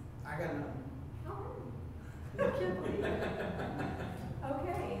Shulman? I got none. I can't believe it.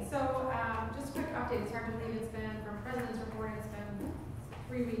 Okay, so just a quick update. It's hard to believe it's been, from President's report, it's been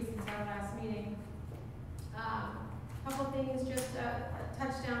 3 weeks since our last meeting. Couple things, just a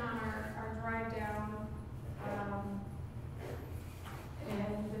touchdown on our drive down,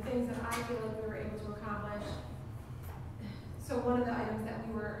 and the things that I feel like we were able to accomplish. So one of the items that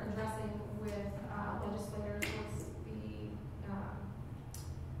we were addressing with legislators was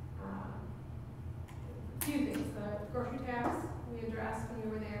a few things. The grocery tax we addressed when we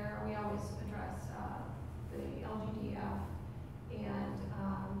were there. We always address the LGDF, and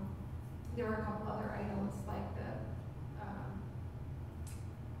there were a couple other items like the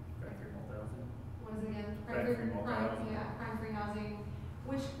what is it again? Crime-free housing,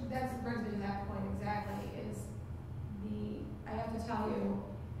 which brings me to that point exactly. I have to tell you,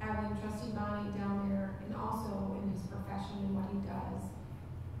 having Trustee Bonnie down there, and also in his profession and what he does,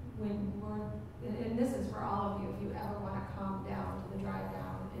 and this is for all of you, if you ever want to come down to the drive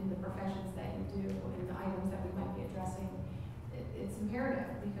down in the professions that you do and the items that we might be addressing, it's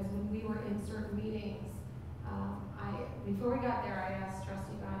imperative, because when we were in certain meetings, before we got there, I asked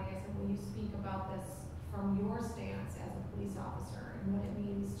Trustee Bonnie, I said, will you speak about this from your stance as a police officer and what it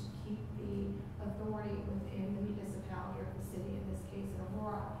means to keep the authority within the municipality or the city, in this case in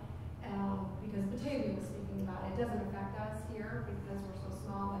Aurora? Because Batavia was speaking about it. It doesn't affect us here because we're so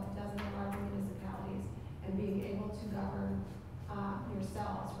small, but it does in larger municipalities, and being able to govern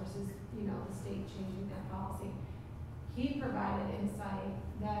yourselves versus, the state changing that policy. He provided insight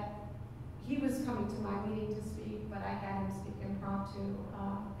that he was coming to my meeting to speak, but I had him speak impromptu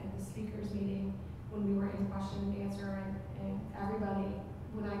at the speakers meeting when we were in question and answer, and everybody,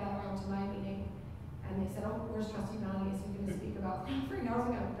 when I got around to my meeting, and they said, oh, where's Trustee Bonnie? Is he going to speak about crime-free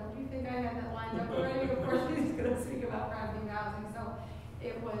housing? Don't you think I had that lined up already? Of course he's going to speak about crime-free housing. So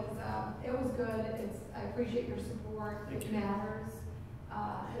it was good. I appreciate your support. It matters.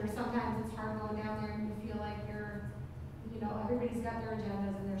 Sometimes it's hard going down there and you feel like everybody's got their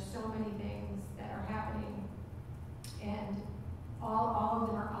agendas and there's so many things that are happening. And all of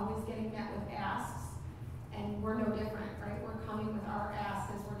them are always getting met with asks, and we're no different, right? We're coming with our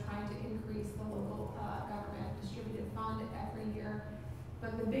asks as we're trying to increase the local government distributed fund every year.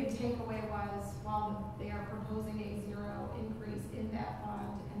 But the big takeaway was, while they are proposing a zero increase in that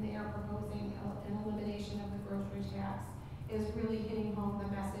fund, and they are proposing an elimination of the grocery tax, is really hitting home the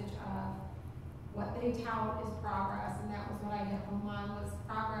message of what they tout is progress, and that was what I hit home on, was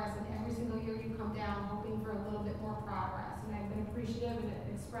progress, and every single year you come down hoping for a little bit more progress. And I've been appreciative and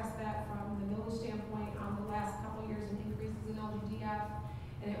expressed that from the village standpoint on the last couple of years in increases in LGDF,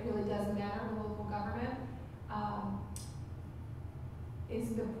 and it really does matter to local government.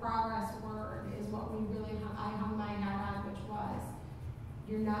 Is the progress word is what we really, I hung my hat on, which was,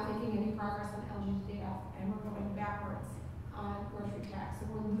 you're not making any progress on LGDF, and we're going backwards on grocery tax, and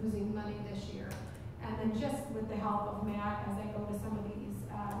we're losing money this year. And then just with the help of Matt, as I go to some of these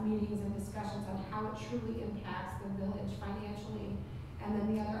meetings and discussions on how it truly impacts the village financially. And then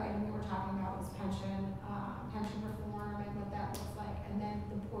the other item we were talking about was pension reform and what that looks like. And then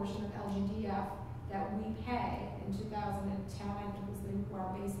the portion of LGDF that we pay in 2010, I think was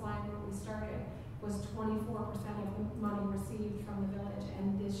our baseline where we started, was 24% of the money received from the village.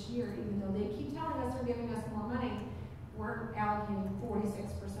 And this year, even though they keep telling us they're giving us more money, we're allocating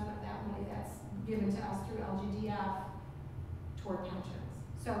 46% of that money that's given to us through LGDF toward pensions.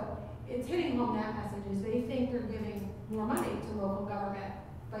 So it's hitting home that message is they think they're giving more money to local government,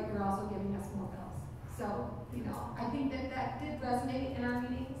 but you're also giving us more bills. So, I think that did resonate in our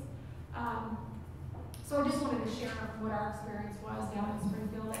meetings. So I just wanted to share what our experience was down in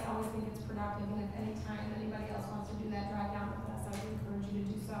Springfield. I always think it's productive, and if any time anybody else wants to do that, drive down with us, I would encourage you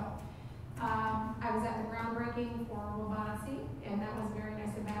to do so. I was at the groundbreaking for Wabanasi, and that was a very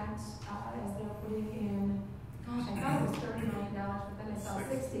nice event as they're putting in, gosh, I thought it was $30 million, but then I saw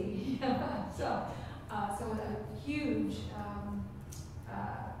 60. So a huge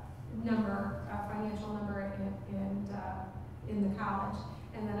financial number in the college.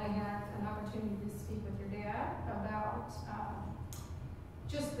 And then I had an opportunity to speak with your dad about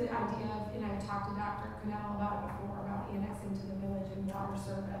just the idea of, and I've talked to Dr. Cannell about it before, about annexing to the village and water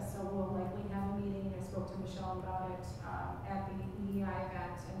service. So we'll likely have a meeting. I spoke to Michelle about it at the EEI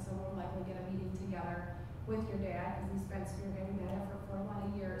event, and so we'll likely get a meeting together with your dad, because he's been spearheading that effort for a lot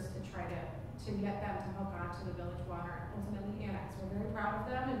of years to try to get them to hook on to the village water and ultimately annex. We're very proud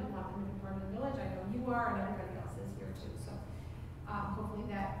of them and we want them to be part of the village. I know you are, and everybody else is here too. So hopefully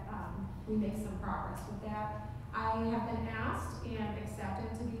that we make some progress with that. I have been asked and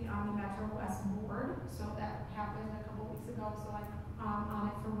accepted to be on the Metro West board, so that happened a couple weeks ago. So I'm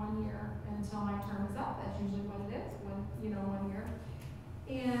on it for 1 year until my term is up. That's usually what it is, 1 year.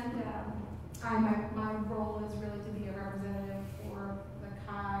 And my role is really to be a representative for the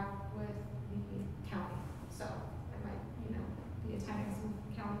COG with the county. So I might, be attending some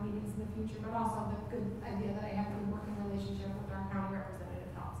county meetings in the future, but also the good idea that I have a good working relationship with our county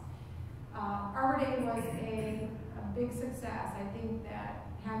representative helps. Arbor Day was a big success. I think that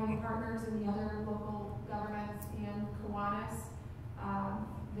having partners in the other local governments and Kiwanis,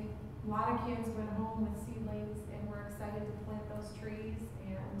 a lot of kids went home with seedlings and were excited to plant those trees.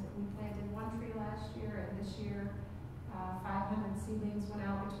 And we planted 1 tree last year, and this year 500 seedlings went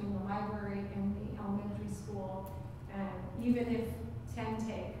out between the library and the elementary school. And even if 10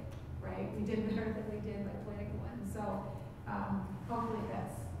 take, right, we did better than we did by planting 1. So hopefully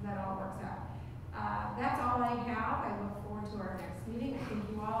that all works out. That's all I have. I look forward to our next meeting. I thank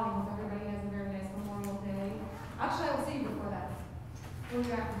you all. I hope everybody has a very nice Memorial Day. Actually, I will see you before that. We'll be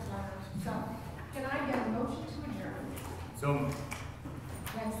back with starters. So, can I get a motion to adjourn? So.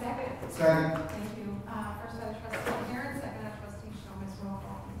 Can I have a second? Second. Thank you. First by Trustee Herron, second by Trustee Shomas. Roll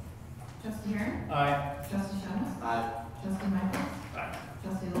call, please. Trustee Herron? Aye. Trustee Shomas? Aye. Trustee Michaels?